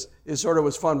 because it sort of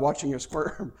was fun watching her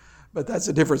squirm. But that's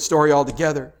a different story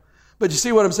altogether. But you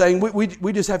see what I'm saying?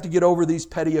 We just have to get over these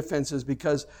petty offenses,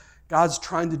 because God's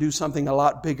trying to do something a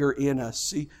lot bigger in us.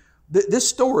 See, this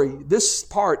story, this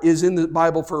part is in the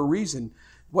Bible for a reason.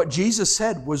 What Jesus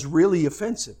said was really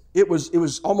offensive. It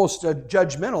was almost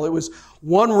judgmental. It was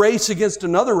one race against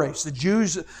another race, the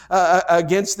Jews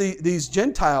against these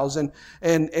Gentiles, and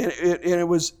it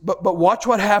was. But watch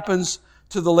what happens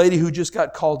to the lady who just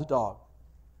got called a dog.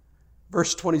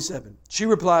 Verse 27. She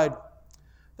replied,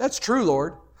 "That's true,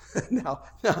 Lord." Now,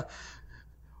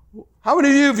 how many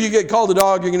of you, if you get called a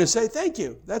dog, you're going to say, "Thank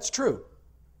you, that's true"?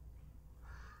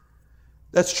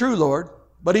 "That's true, Lord.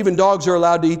 But even dogs are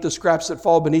allowed to eat the scraps that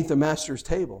fall beneath the master's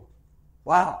table."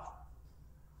 Wow.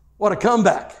 What a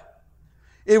comeback.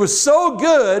 It was so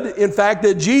good, in fact,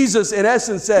 that Jesus, in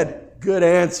essence, said, "Good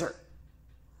answer."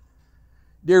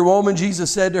 "Dear woman,"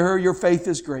 Jesus said to her, "your faith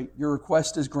is great. Your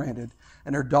request is granted."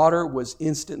 And her daughter was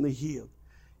instantly healed.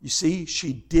 You see,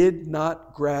 she did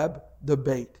not grab the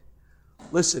bait.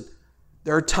 Listen,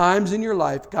 there are times in your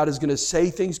life God is going to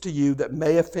say things to you that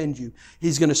may offend you.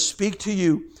 He's going to speak to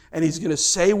you, and He's going to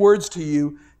say words to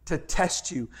you to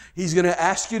test you. He's going to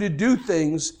ask you to do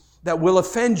things that will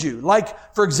offend you.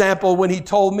 Like, for example, when He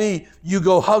told me, "You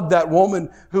go hug that woman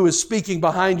who is speaking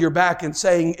behind your back and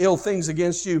saying ill things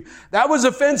against you." That was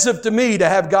offensive to me, to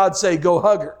have God say, "Go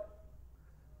hug her."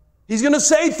 He's going to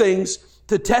say things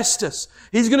to test us.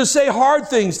 He's going to say hard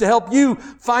things to help you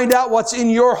find out what's in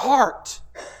your heart.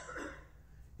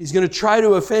 He's going to try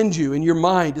to offend you in your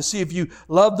mind, to see if you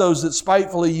love those that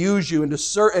spitefully use you, and to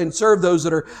serve those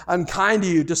that are unkind to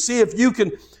you, to see if you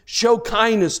can show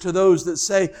kindness to those that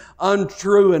say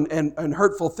untrue and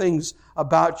hurtful things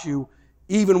about you,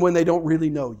 even when they don't really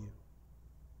know you.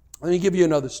 Let me give you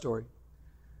another story.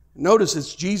 Notice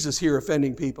it's Jesus here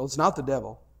offending people. It's not the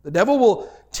devil. The devil will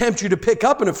tempt you to pick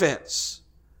up an offense.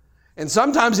 And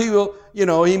sometimes he will,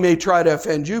 he may try to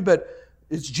offend you, but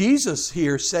it's Jesus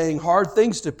here saying hard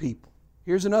things to people.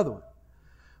 Here's another one.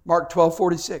 Mark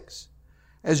 12:46.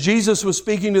 As Jesus was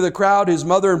speaking to the crowd, his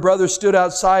mother and brothers stood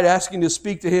outside asking to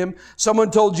speak to him. Someone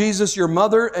told Jesus, your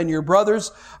mother and your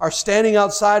brothers are standing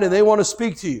outside and they want to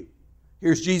speak to you.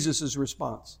 Here's Jesus'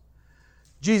 response.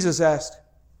 Jesus asked,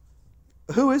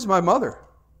 who is my mother?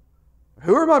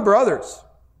 Who are my brothers?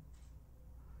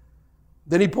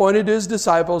 Then he pointed to his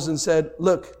disciples and said,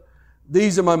 look,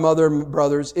 these are my mother and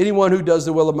brothers. Anyone who does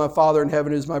the will of my Father in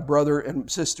heaven is my brother and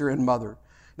sister and mother.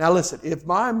 Now listen, if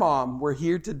my mom were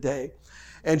here today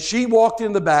and she walked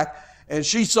in the back and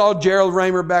she saw Gerald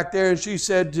Raymer back there and she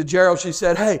said to Gerald, she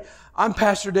said, hey, I'm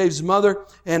Pastor Dave's mother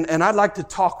and I'd like to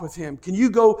talk with him. Can you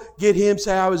go get him?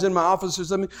 Say I was in my office or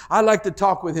something. I'd like to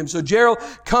talk with him. So Gerald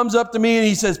comes up to me and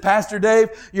he says, Pastor Dave,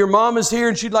 your mom is here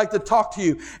and she'd like to talk to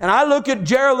you. And I look at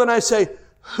Gerald and I say,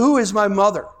 who is my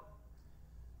mother?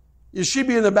 She'd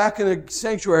be in the back of the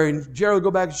sanctuary and Gerald would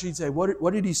go back and she'd say,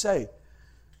 what did he say?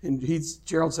 And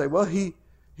Gerald would say, well, he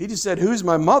just said, who's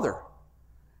my mother?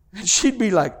 And she'd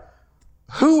be like,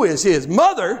 who is his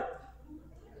mother?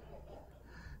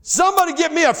 Somebody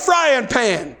get me a frying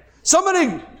pan.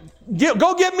 Somebody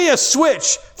go get me a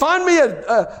switch. Find me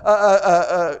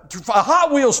a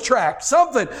Hot Wheels track.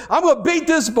 Something. I'm going to beat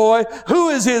this boy. Who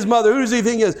is his mother? Who does he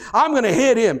think he is? I'm going to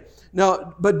hit him.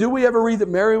 No, but do we ever read that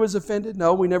Mary was offended?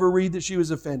 No, we never read that she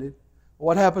was offended.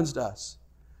 What happens to us?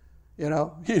 You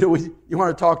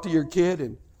want to talk to your kid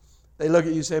and they look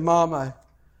at you and say, Mom, I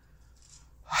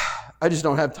just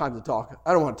don't have time to talk.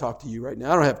 I don't want to talk to you right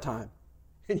now. I don't have time.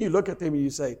 And you look at them and you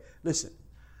say, listen,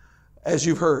 as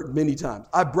you've heard many times,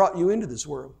 I brought you into this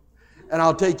world and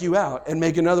I'll take you out and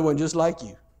make another one just like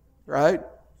you. Right?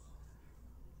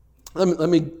 Let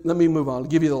me move on. I'll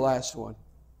give you the last one.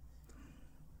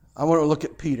 I want to look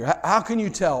at Peter. How can you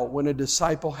tell when a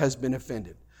disciple has been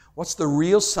offended? What's the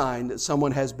real sign that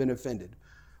someone has been offended?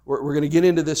 We're going to get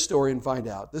into this story and find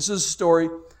out. This is a story.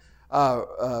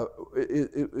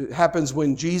 It happens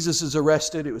when Jesus is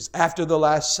arrested. It was after the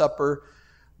Last Supper.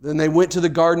 Then they went to the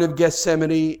Garden of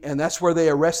Gethsemane, and that's where they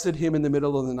arrested him in the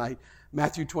middle of the night.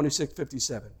 Matthew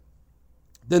 26:57.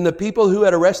 Then the people who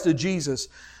had arrested Jesus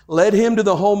led him to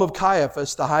the home of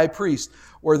Caiaphas, the high priest,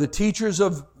 where the teachers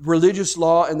of religious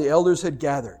law and the elders had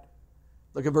gathered.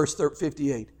 Look at verse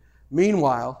 58.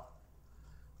 Meanwhile,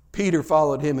 Peter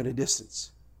followed him at a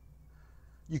distance.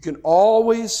 You can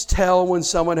always tell when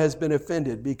someone has been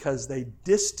offended because they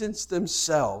distance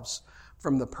themselves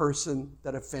from the person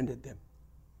that offended them.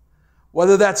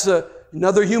 Whether that's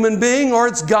another human being or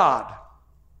it's God,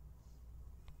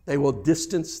 they will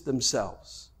distance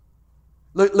themselves.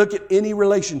 Look at any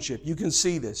relationship. You can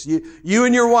see this. You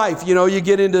and your wife, you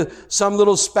get into some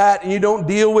little spat and you don't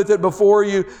deal with it before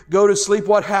you go to sleep.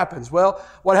 What happens? Well,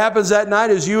 what happens that night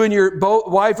is you and your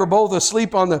wife are both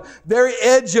asleep on the very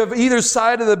edge of either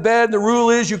side of the bed. The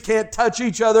rule is you can't touch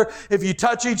each other. If you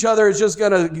touch each other, it's just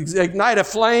going to ignite a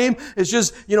flame. It's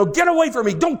just, get away from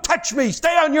me. Don't touch me.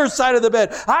 Stay on your side of the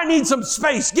bed. I need some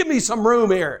space. Give me some room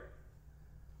here.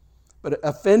 But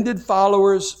offended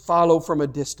followers follow from a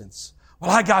distance. Well,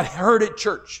 I got hurt at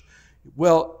church.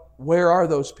 Well, where are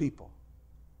those people?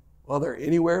 Well, they're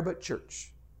anywhere but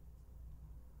church.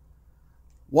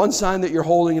 One sign that you're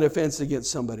holding an offense against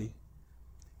somebody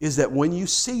is that when you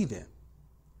see them,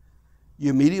 you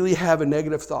immediately have a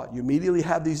negative thought. You immediately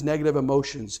have these negative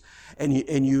emotions, and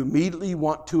you immediately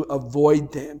want to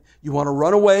avoid them. You want to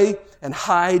run away and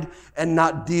hide and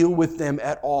not deal with them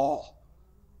at all.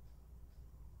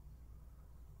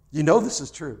 You know this is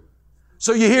true.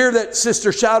 So you hear that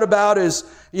Sister Shout About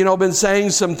has, been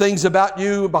saying some things about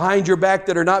you behind your back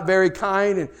that are not very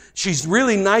kind, and she's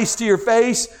really nice to your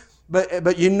face,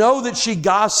 but you know that she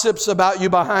gossips about you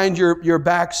behind your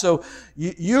back. So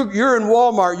you're in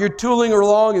Walmart, you're tooling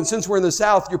along, and since we're in the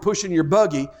South, you're pushing your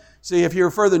buggy. See, if you were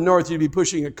further north, you'd be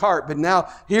pushing a cart, but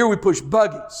now here we push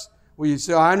buggies.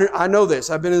 So I know this.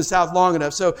 I've been in the South long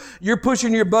enough. So you're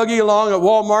pushing your buggy along at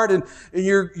Walmart, and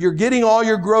you're getting all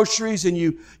your groceries, and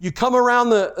you come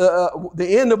around the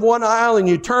end of one aisle, and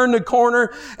you turn the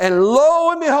corner, and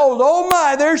lo and behold, oh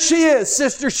my, there she is,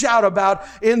 Sister Shout About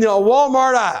in the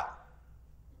Walmart aisle.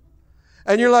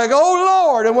 And you're like, oh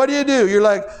Lord, and what do? You're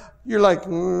like,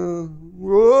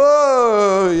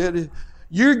 whoa.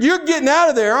 You're getting out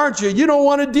of there, aren't you? You don't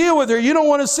want to deal with her. You don't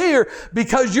want to see her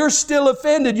because you're still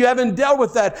offended. You haven't dealt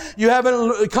with that. You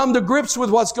haven't come to grips with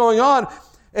what's going on.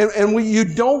 You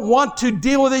don't want to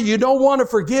deal with it. You don't want to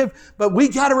forgive. But we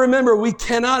got to remember, we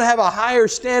cannot have a higher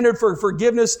standard for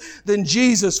forgiveness than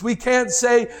Jesus. We can't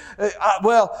say,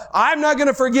 I'm not going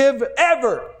to forgive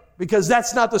ever, because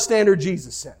that's not the standard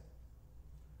Jesus set.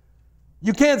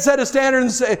 You can't set a standard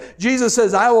and say, Jesus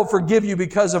says, I will forgive you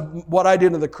because of what I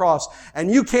did on the cross.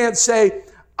 And you can't say,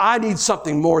 I need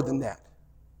something more than that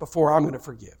before I'm going to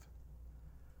forgive.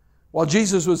 While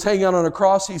Jesus was hanging on a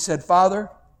cross, he said, Father,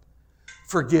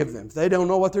 forgive them. They don't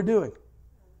know what they're doing.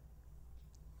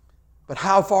 But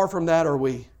how far from that are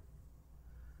we?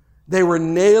 They were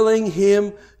nailing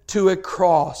him to a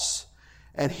cross,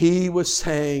 and he was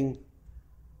saying,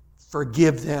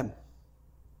 forgive them.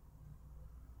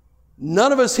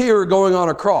 None of us here are going on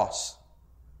a cross.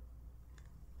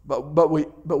 But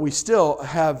we still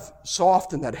have so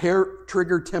often that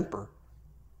hair-trigger temper.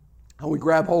 And we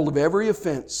grab hold of every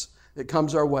offense that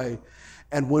comes our way.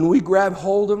 And when we grab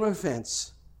hold of an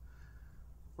offense,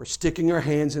 we're sticking our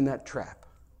hands in that trap.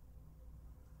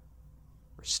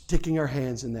 We're sticking our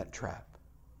hands in that trap.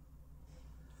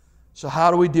 So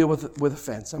how do we deal with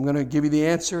offense? I'm going to give you the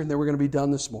answer, and then we're going to be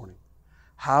done this morning.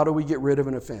 How do we get rid of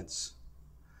an offense?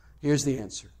 Here's the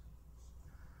answer.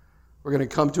 We're going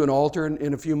to come to an altar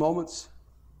in a few moments,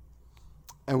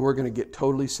 and we're going to get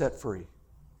totally set free.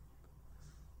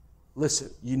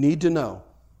 Listen, you need to know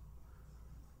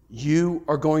you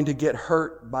are going to get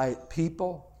hurt by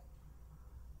people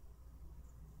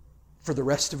for the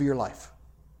rest of your life.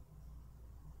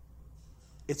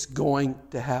 It's going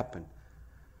to happen.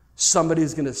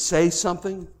 Somebody's going to say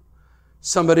something.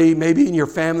 Somebody maybe in your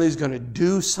family is going to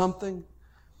do something.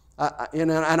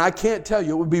 And I can't tell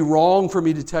you, it would be wrong for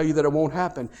me to tell you that it won't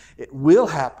happen. It will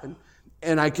happen.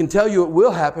 And I can tell you it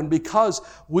will happen because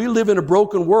we live in a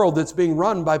broken world that's being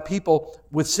run by people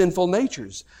with sinful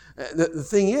natures. The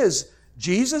thing is,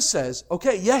 Jesus says,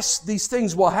 okay, yes, these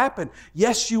things will happen.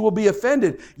 Yes, you will be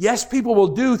offended. Yes, people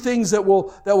will do things that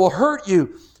will hurt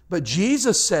you. But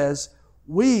Jesus says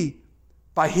we,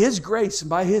 by His grace and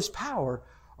by His power,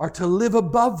 are to live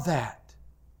above that.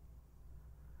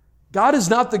 God is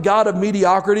not the God of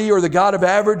mediocrity or the God of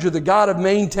average or the God of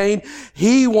maintain.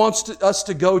 He wants us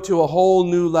to go to a whole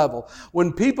new level.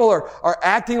 When people are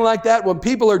acting like that, when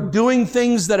people are doing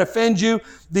things that offend you,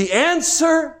 the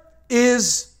answer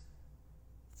is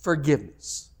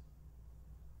forgiveness.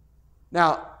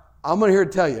 Now, I'm here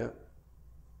to tell you,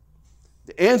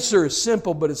 the answer is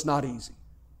simple, but it's not easy.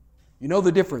 You know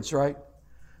the difference, right?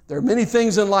 There are many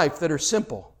things in life that are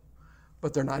simple,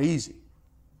 but they're not easy.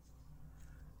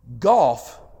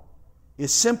 Golf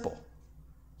is simple.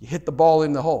 You hit the ball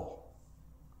in the hole.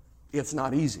 It's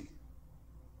not easy.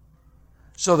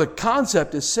 So the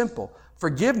concept is simple.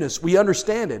 Forgiveness, we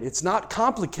understand it. It's not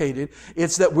complicated.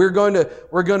 It's that we're going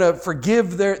to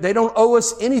forgive they don't owe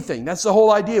us anything. That's the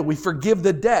whole idea. We forgive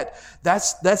the debt.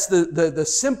 That's the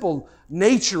simple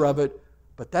nature of it,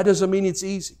 but that doesn't mean it's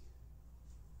easy.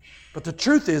 But the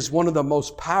truth is, one of the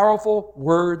most powerful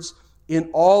words in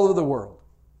all of the world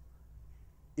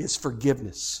is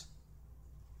forgiveness.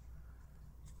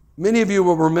 Many of you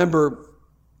will remember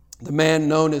the man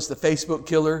known as the Facebook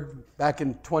killer back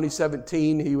in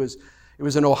 2017. It was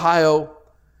in Ohio.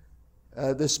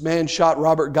 This man shot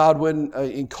Robert Godwin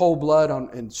in cold blood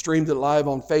and streamed it live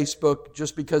on Facebook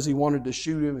just because he wanted to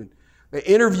shoot him. And they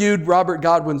interviewed Robert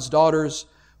Godwin's daughters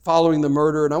following the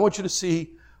murder, and I want you to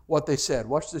see what they said.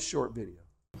 Watch this short video.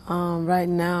 Right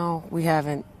now, we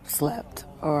haven't slept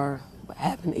or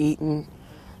haven't eaten.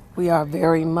 We are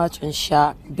very much in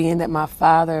shock, being that my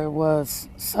father was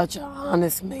such an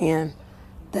honest man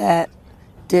that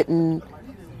didn't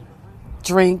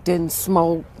drink, didn't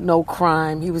smoke, no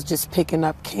crime. He was just picking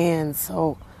up cans.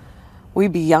 So we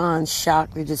beyond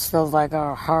shocked. It just feels like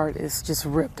our heart is just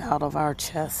ripped out of our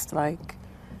chest. Like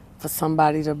for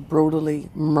somebody to brutally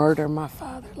murder my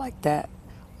father like that,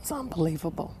 it's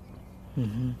unbelievable.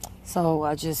 Mm-hmm. So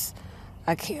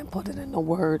I can't put it into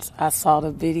words. I saw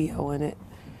the video and it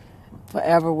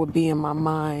forever would be in my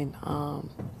mind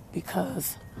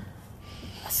because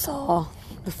I saw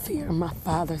the fear in my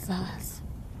father's eyes.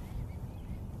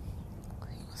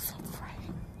 He was so afraid.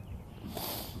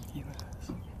 He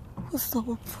was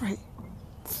so afraid.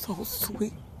 So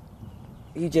sweet.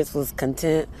 He just was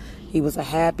content. He was a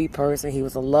happy person. He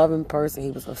was a loving person.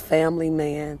 He was a family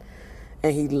man.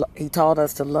 And he taught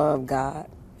us to love God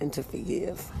and to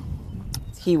forgive.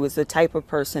 He was the type of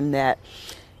person that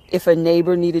if a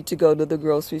neighbor needed to go to the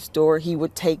grocery store, he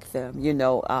would take them,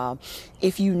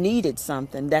 If you needed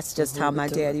something, that's just how my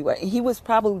daddy was. He was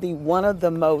probably one of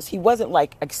the most, he wasn't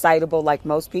like excitable like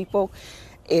most people.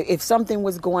 If something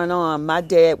was going on, my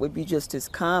dad would be just as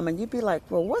calm, and you'd be like,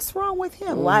 well, what's wrong with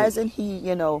him? Why isn't he,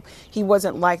 he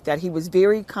wasn't like that. He was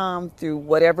very calm through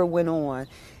whatever went on.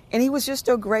 And he was just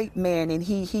a great man, and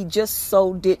he just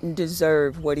so didn't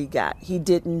deserve what he got. He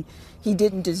didn't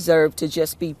deserve to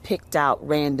just be picked out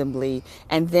randomly,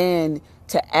 and then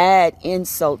to add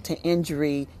insult to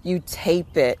injury, you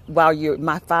tape it while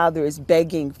my father is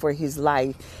begging for his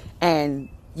life, and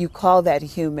you call that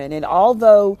human. And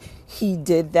although he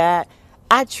did that,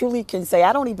 I truly can say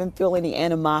I don't even feel any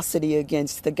animosity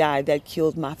against the guy that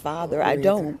killed my father. I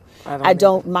don't.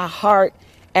 My heart.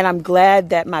 And I'm glad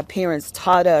that my parents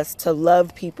taught us to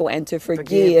love people and to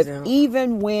forgive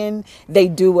even when they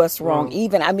do us wrong.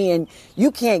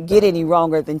 You can't get any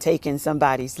wronger than taking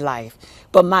somebody's life.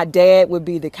 But my dad would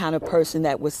be the kind of person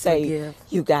that would say,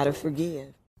 you got to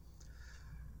forgive.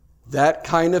 That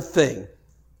kind of thing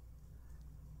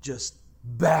just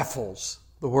baffles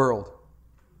the world.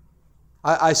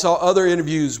 I saw other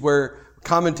interviews where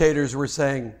commentators were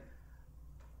saying,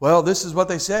 well, this is what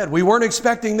they said. We weren't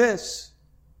expecting this.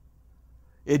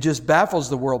 It just baffles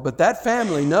the world. But that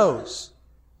family knows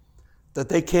that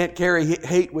they can't carry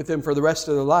hate with them for the rest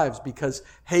of their lives, because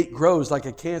hate grows like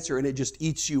a cancer and it just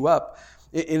eats you up.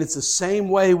 And it's the same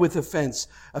way with offense.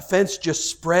 Offense just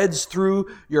spreads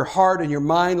through your heart and your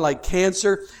mind like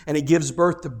cancer, and it gives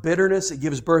birth to bitterness. It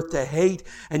gives birth to hate,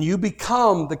 and you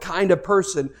become the kind of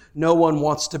person no one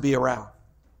wants to be around.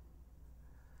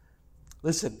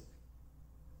 Listen,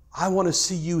 I want to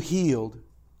see you healed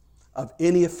of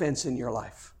any offense in your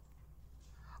life.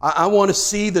 I want to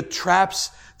see the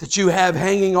traps that you have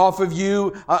hanging off of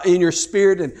you in your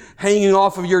spirit and hanging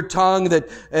off of your tongue,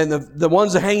 and the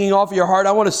ones that are hanging off of your heart.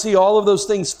 I want to see all of those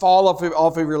things fall off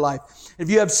of your life. If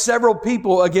you have several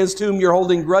people against whom you're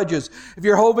holding grudges, if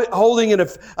you're holding an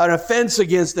offense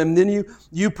against them, then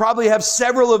you probably have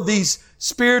several of these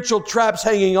spiritual traps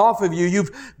hanging off of you. You've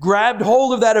grabbed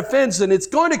hold of that offense, and it's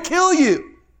going to kill you.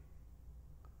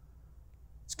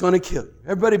 It's going to kill you.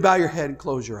 Everybody bow your head and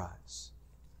close your eyes.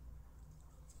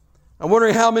 I'm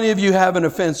wondering how many of you have an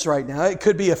offense right now. It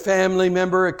could be a family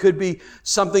member. It could be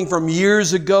something from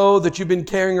years ago that you've been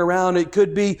carrying around. It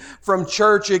could be from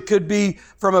church. It could be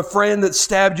from a friend that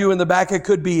stabbed you in the back. It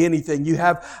could be anything. You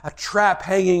have a trap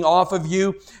hanging off of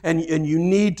you, and you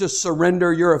need to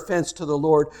surrender your offense to the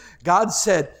Lord. God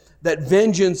said that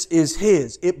vengeance is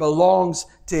His. It belongs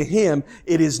to Him.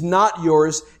 It is not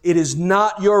yours. It is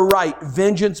not your right.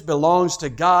 Vengeance belongs to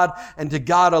God and to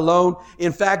God alone.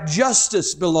 In fact,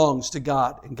 justice belongs to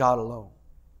God and God alone.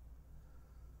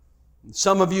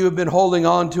 Some of you have been holding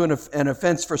on to an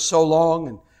offense for so long,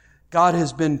 and God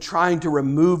has been trying to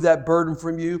remove that burden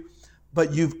from you,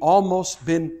 but you've almost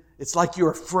been, it's like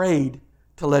you're afraid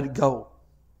to let it go.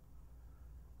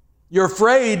 You're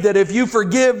afraid that if you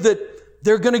forgive, that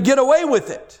they're going to get away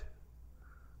with it.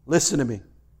 Listen to me.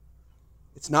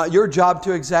 It's not your job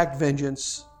to exact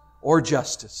vengeance or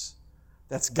justice.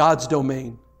 That's God's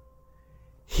domain.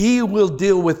 He will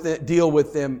deal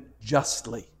with them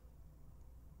justly.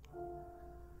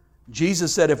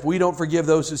 Jesus said, if we don't forgive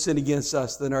those who sin against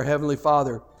us, then our Heavenly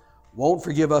Father won't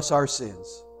forgive us our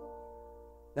sins.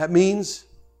 That means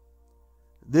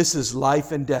this is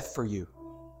life and death for you.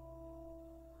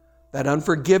 That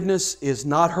unforgiveness is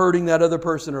not hurting that other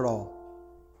person at all.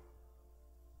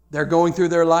 They're going through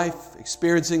their life,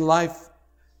 experiencing life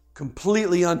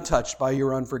completely untouched by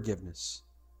your unforgiveness.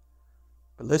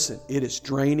 But listen, it is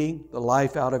draining the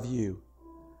life out of you.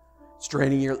 It's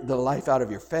draining the life out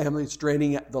of your family. It's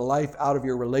draining the life out of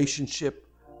your relationship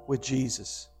with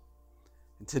Jesus.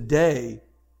 And today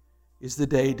is the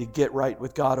day to get right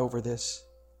with God over this.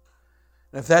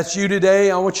 And if that's you today,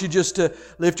 I want you just to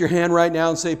lift your hand right now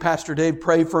and say, Pastor Dave,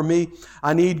 pray for me.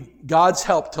 I need God's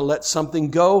help to let something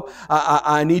go.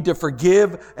 I need to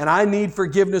forgive, and I need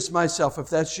forgiveness myself. If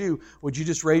that's you, would you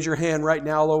just raise your hand right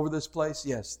now all over this place?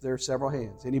 Yes, there are several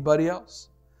hands. Anybody else?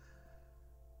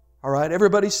 All right,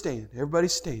 everybody stand. Everybody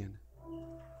stand.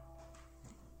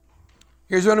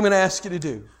 Here's what I'm going to ask you to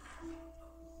do.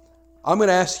 I'm going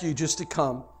to ask you just to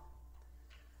come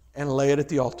and lay it at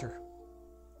the altar.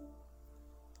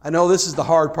 I know this is the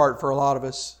hard part for a lot of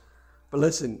us, but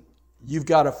listen, you've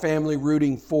got a family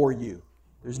rooting for you.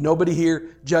 There's nobody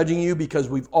here judging you because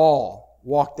we've all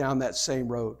walked down that same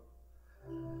road.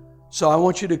 So I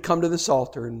want you to come to this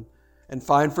altar and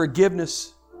find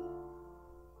forgiveness,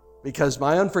 because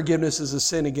my unforgiveness is a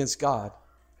sin against God.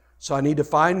 So I need to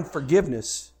find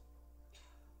forgiveness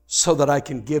so that I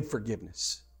can give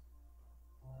forgiveness.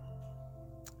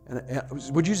 And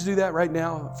would you just do that right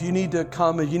now? If you need to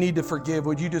come and you need to forgive,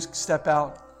 would you just step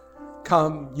out?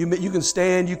 Come. You can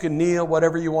stand, you can kneel,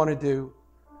 whatever you want to do.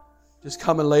 Just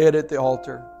come and lay it at the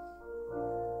altar.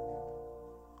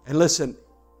 And listen,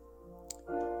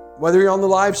 whether you're on the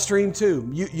live stream too,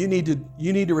 you need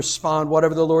to respond,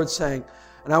 whatever the Lord's saying.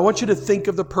 And I want you to think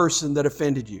of the person that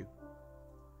offended you.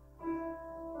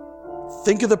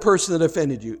 Think of the person that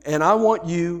offended you. And I want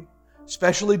you,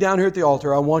 especially down here at the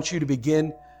altar, I want you to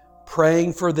begin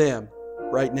praying for them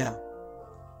right now.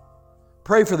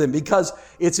 Pray for them, because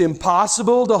it's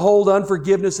impossible to hold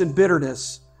unforgiveness and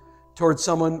bitterness towards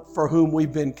someone for whom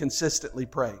we've been consistently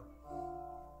praying.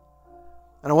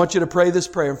 And I want you to pray this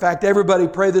prayer. In fact, everybody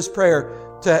pray this prayer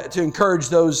to encourage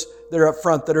those that are up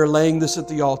front that are laying this at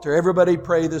the altar. Everybody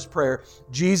pray this prayer.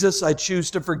 Jesus, I choose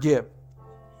to forgive.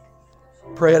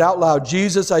 Pray it out loud.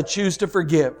 Jesus, I choose to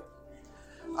forgive.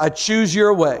 I choose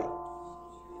your way.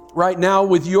 Right now,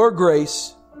 with your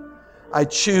grace, I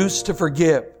choose to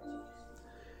forgive.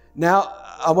 Now,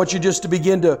 I want you just to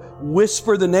begin to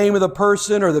whisper the name of the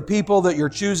person or the people that you're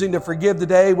choosing to forgive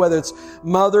today, whether it's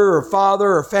mother or father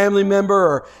or family member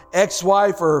or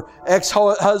ex-wife or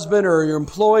ex-husband or your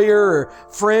employer or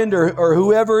friend or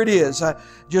whoever it is.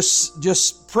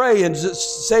 Just pray and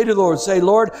just say to the Lord, say,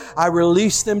 Lord, I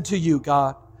release them to you,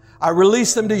 God. I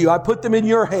release them to you. I put them in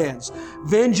your hands.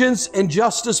 Vengeance and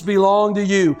justice belong to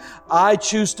you. I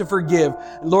choose to forgive.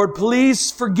 Lord,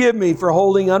 please forgive me for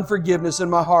holding unforgiveness in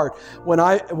my heart. When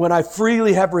I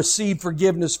freely have received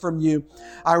forgiveness from you,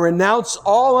 I renounce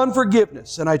all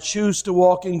unforgiveness and I choose to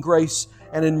walk in grace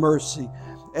and in mercy.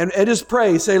 And just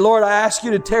pray. Say, Lord, I ask you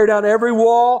to tear down every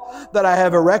wall that I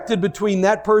have erected between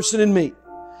that person and me.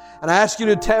 And I ask you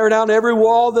to tear down every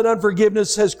wall that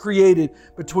unforgiveness has created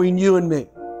between you and me.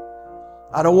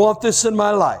 I don't want this in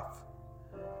my life.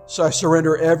 So I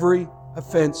surrender every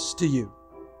offense to you.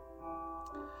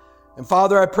 And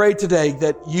Father, I pray today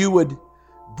that you would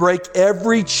break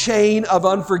every chain of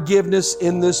unforgiveness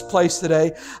in this place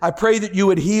today. I pray that you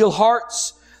would heal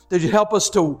hearts, that you'd help us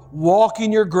to walk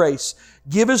in your grace.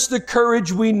 Give us the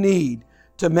courage we need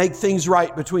to make things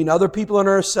right between other people and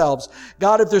ourselves.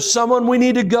 God, if there's someone we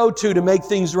need to go to make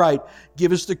things right,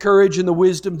 give us the courage and the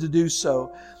wisdom to do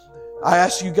so. I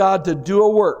ask you, God, to do a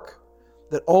work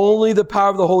that only the power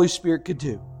of the Holy Spirit could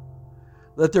do.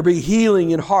 Let there be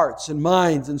healing in hearts and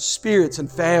minds and spirits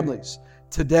and families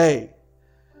today.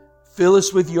 Fill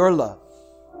us with your love.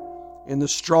 In the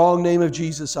strong name of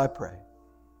Jesus, I pray.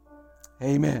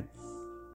 Amen.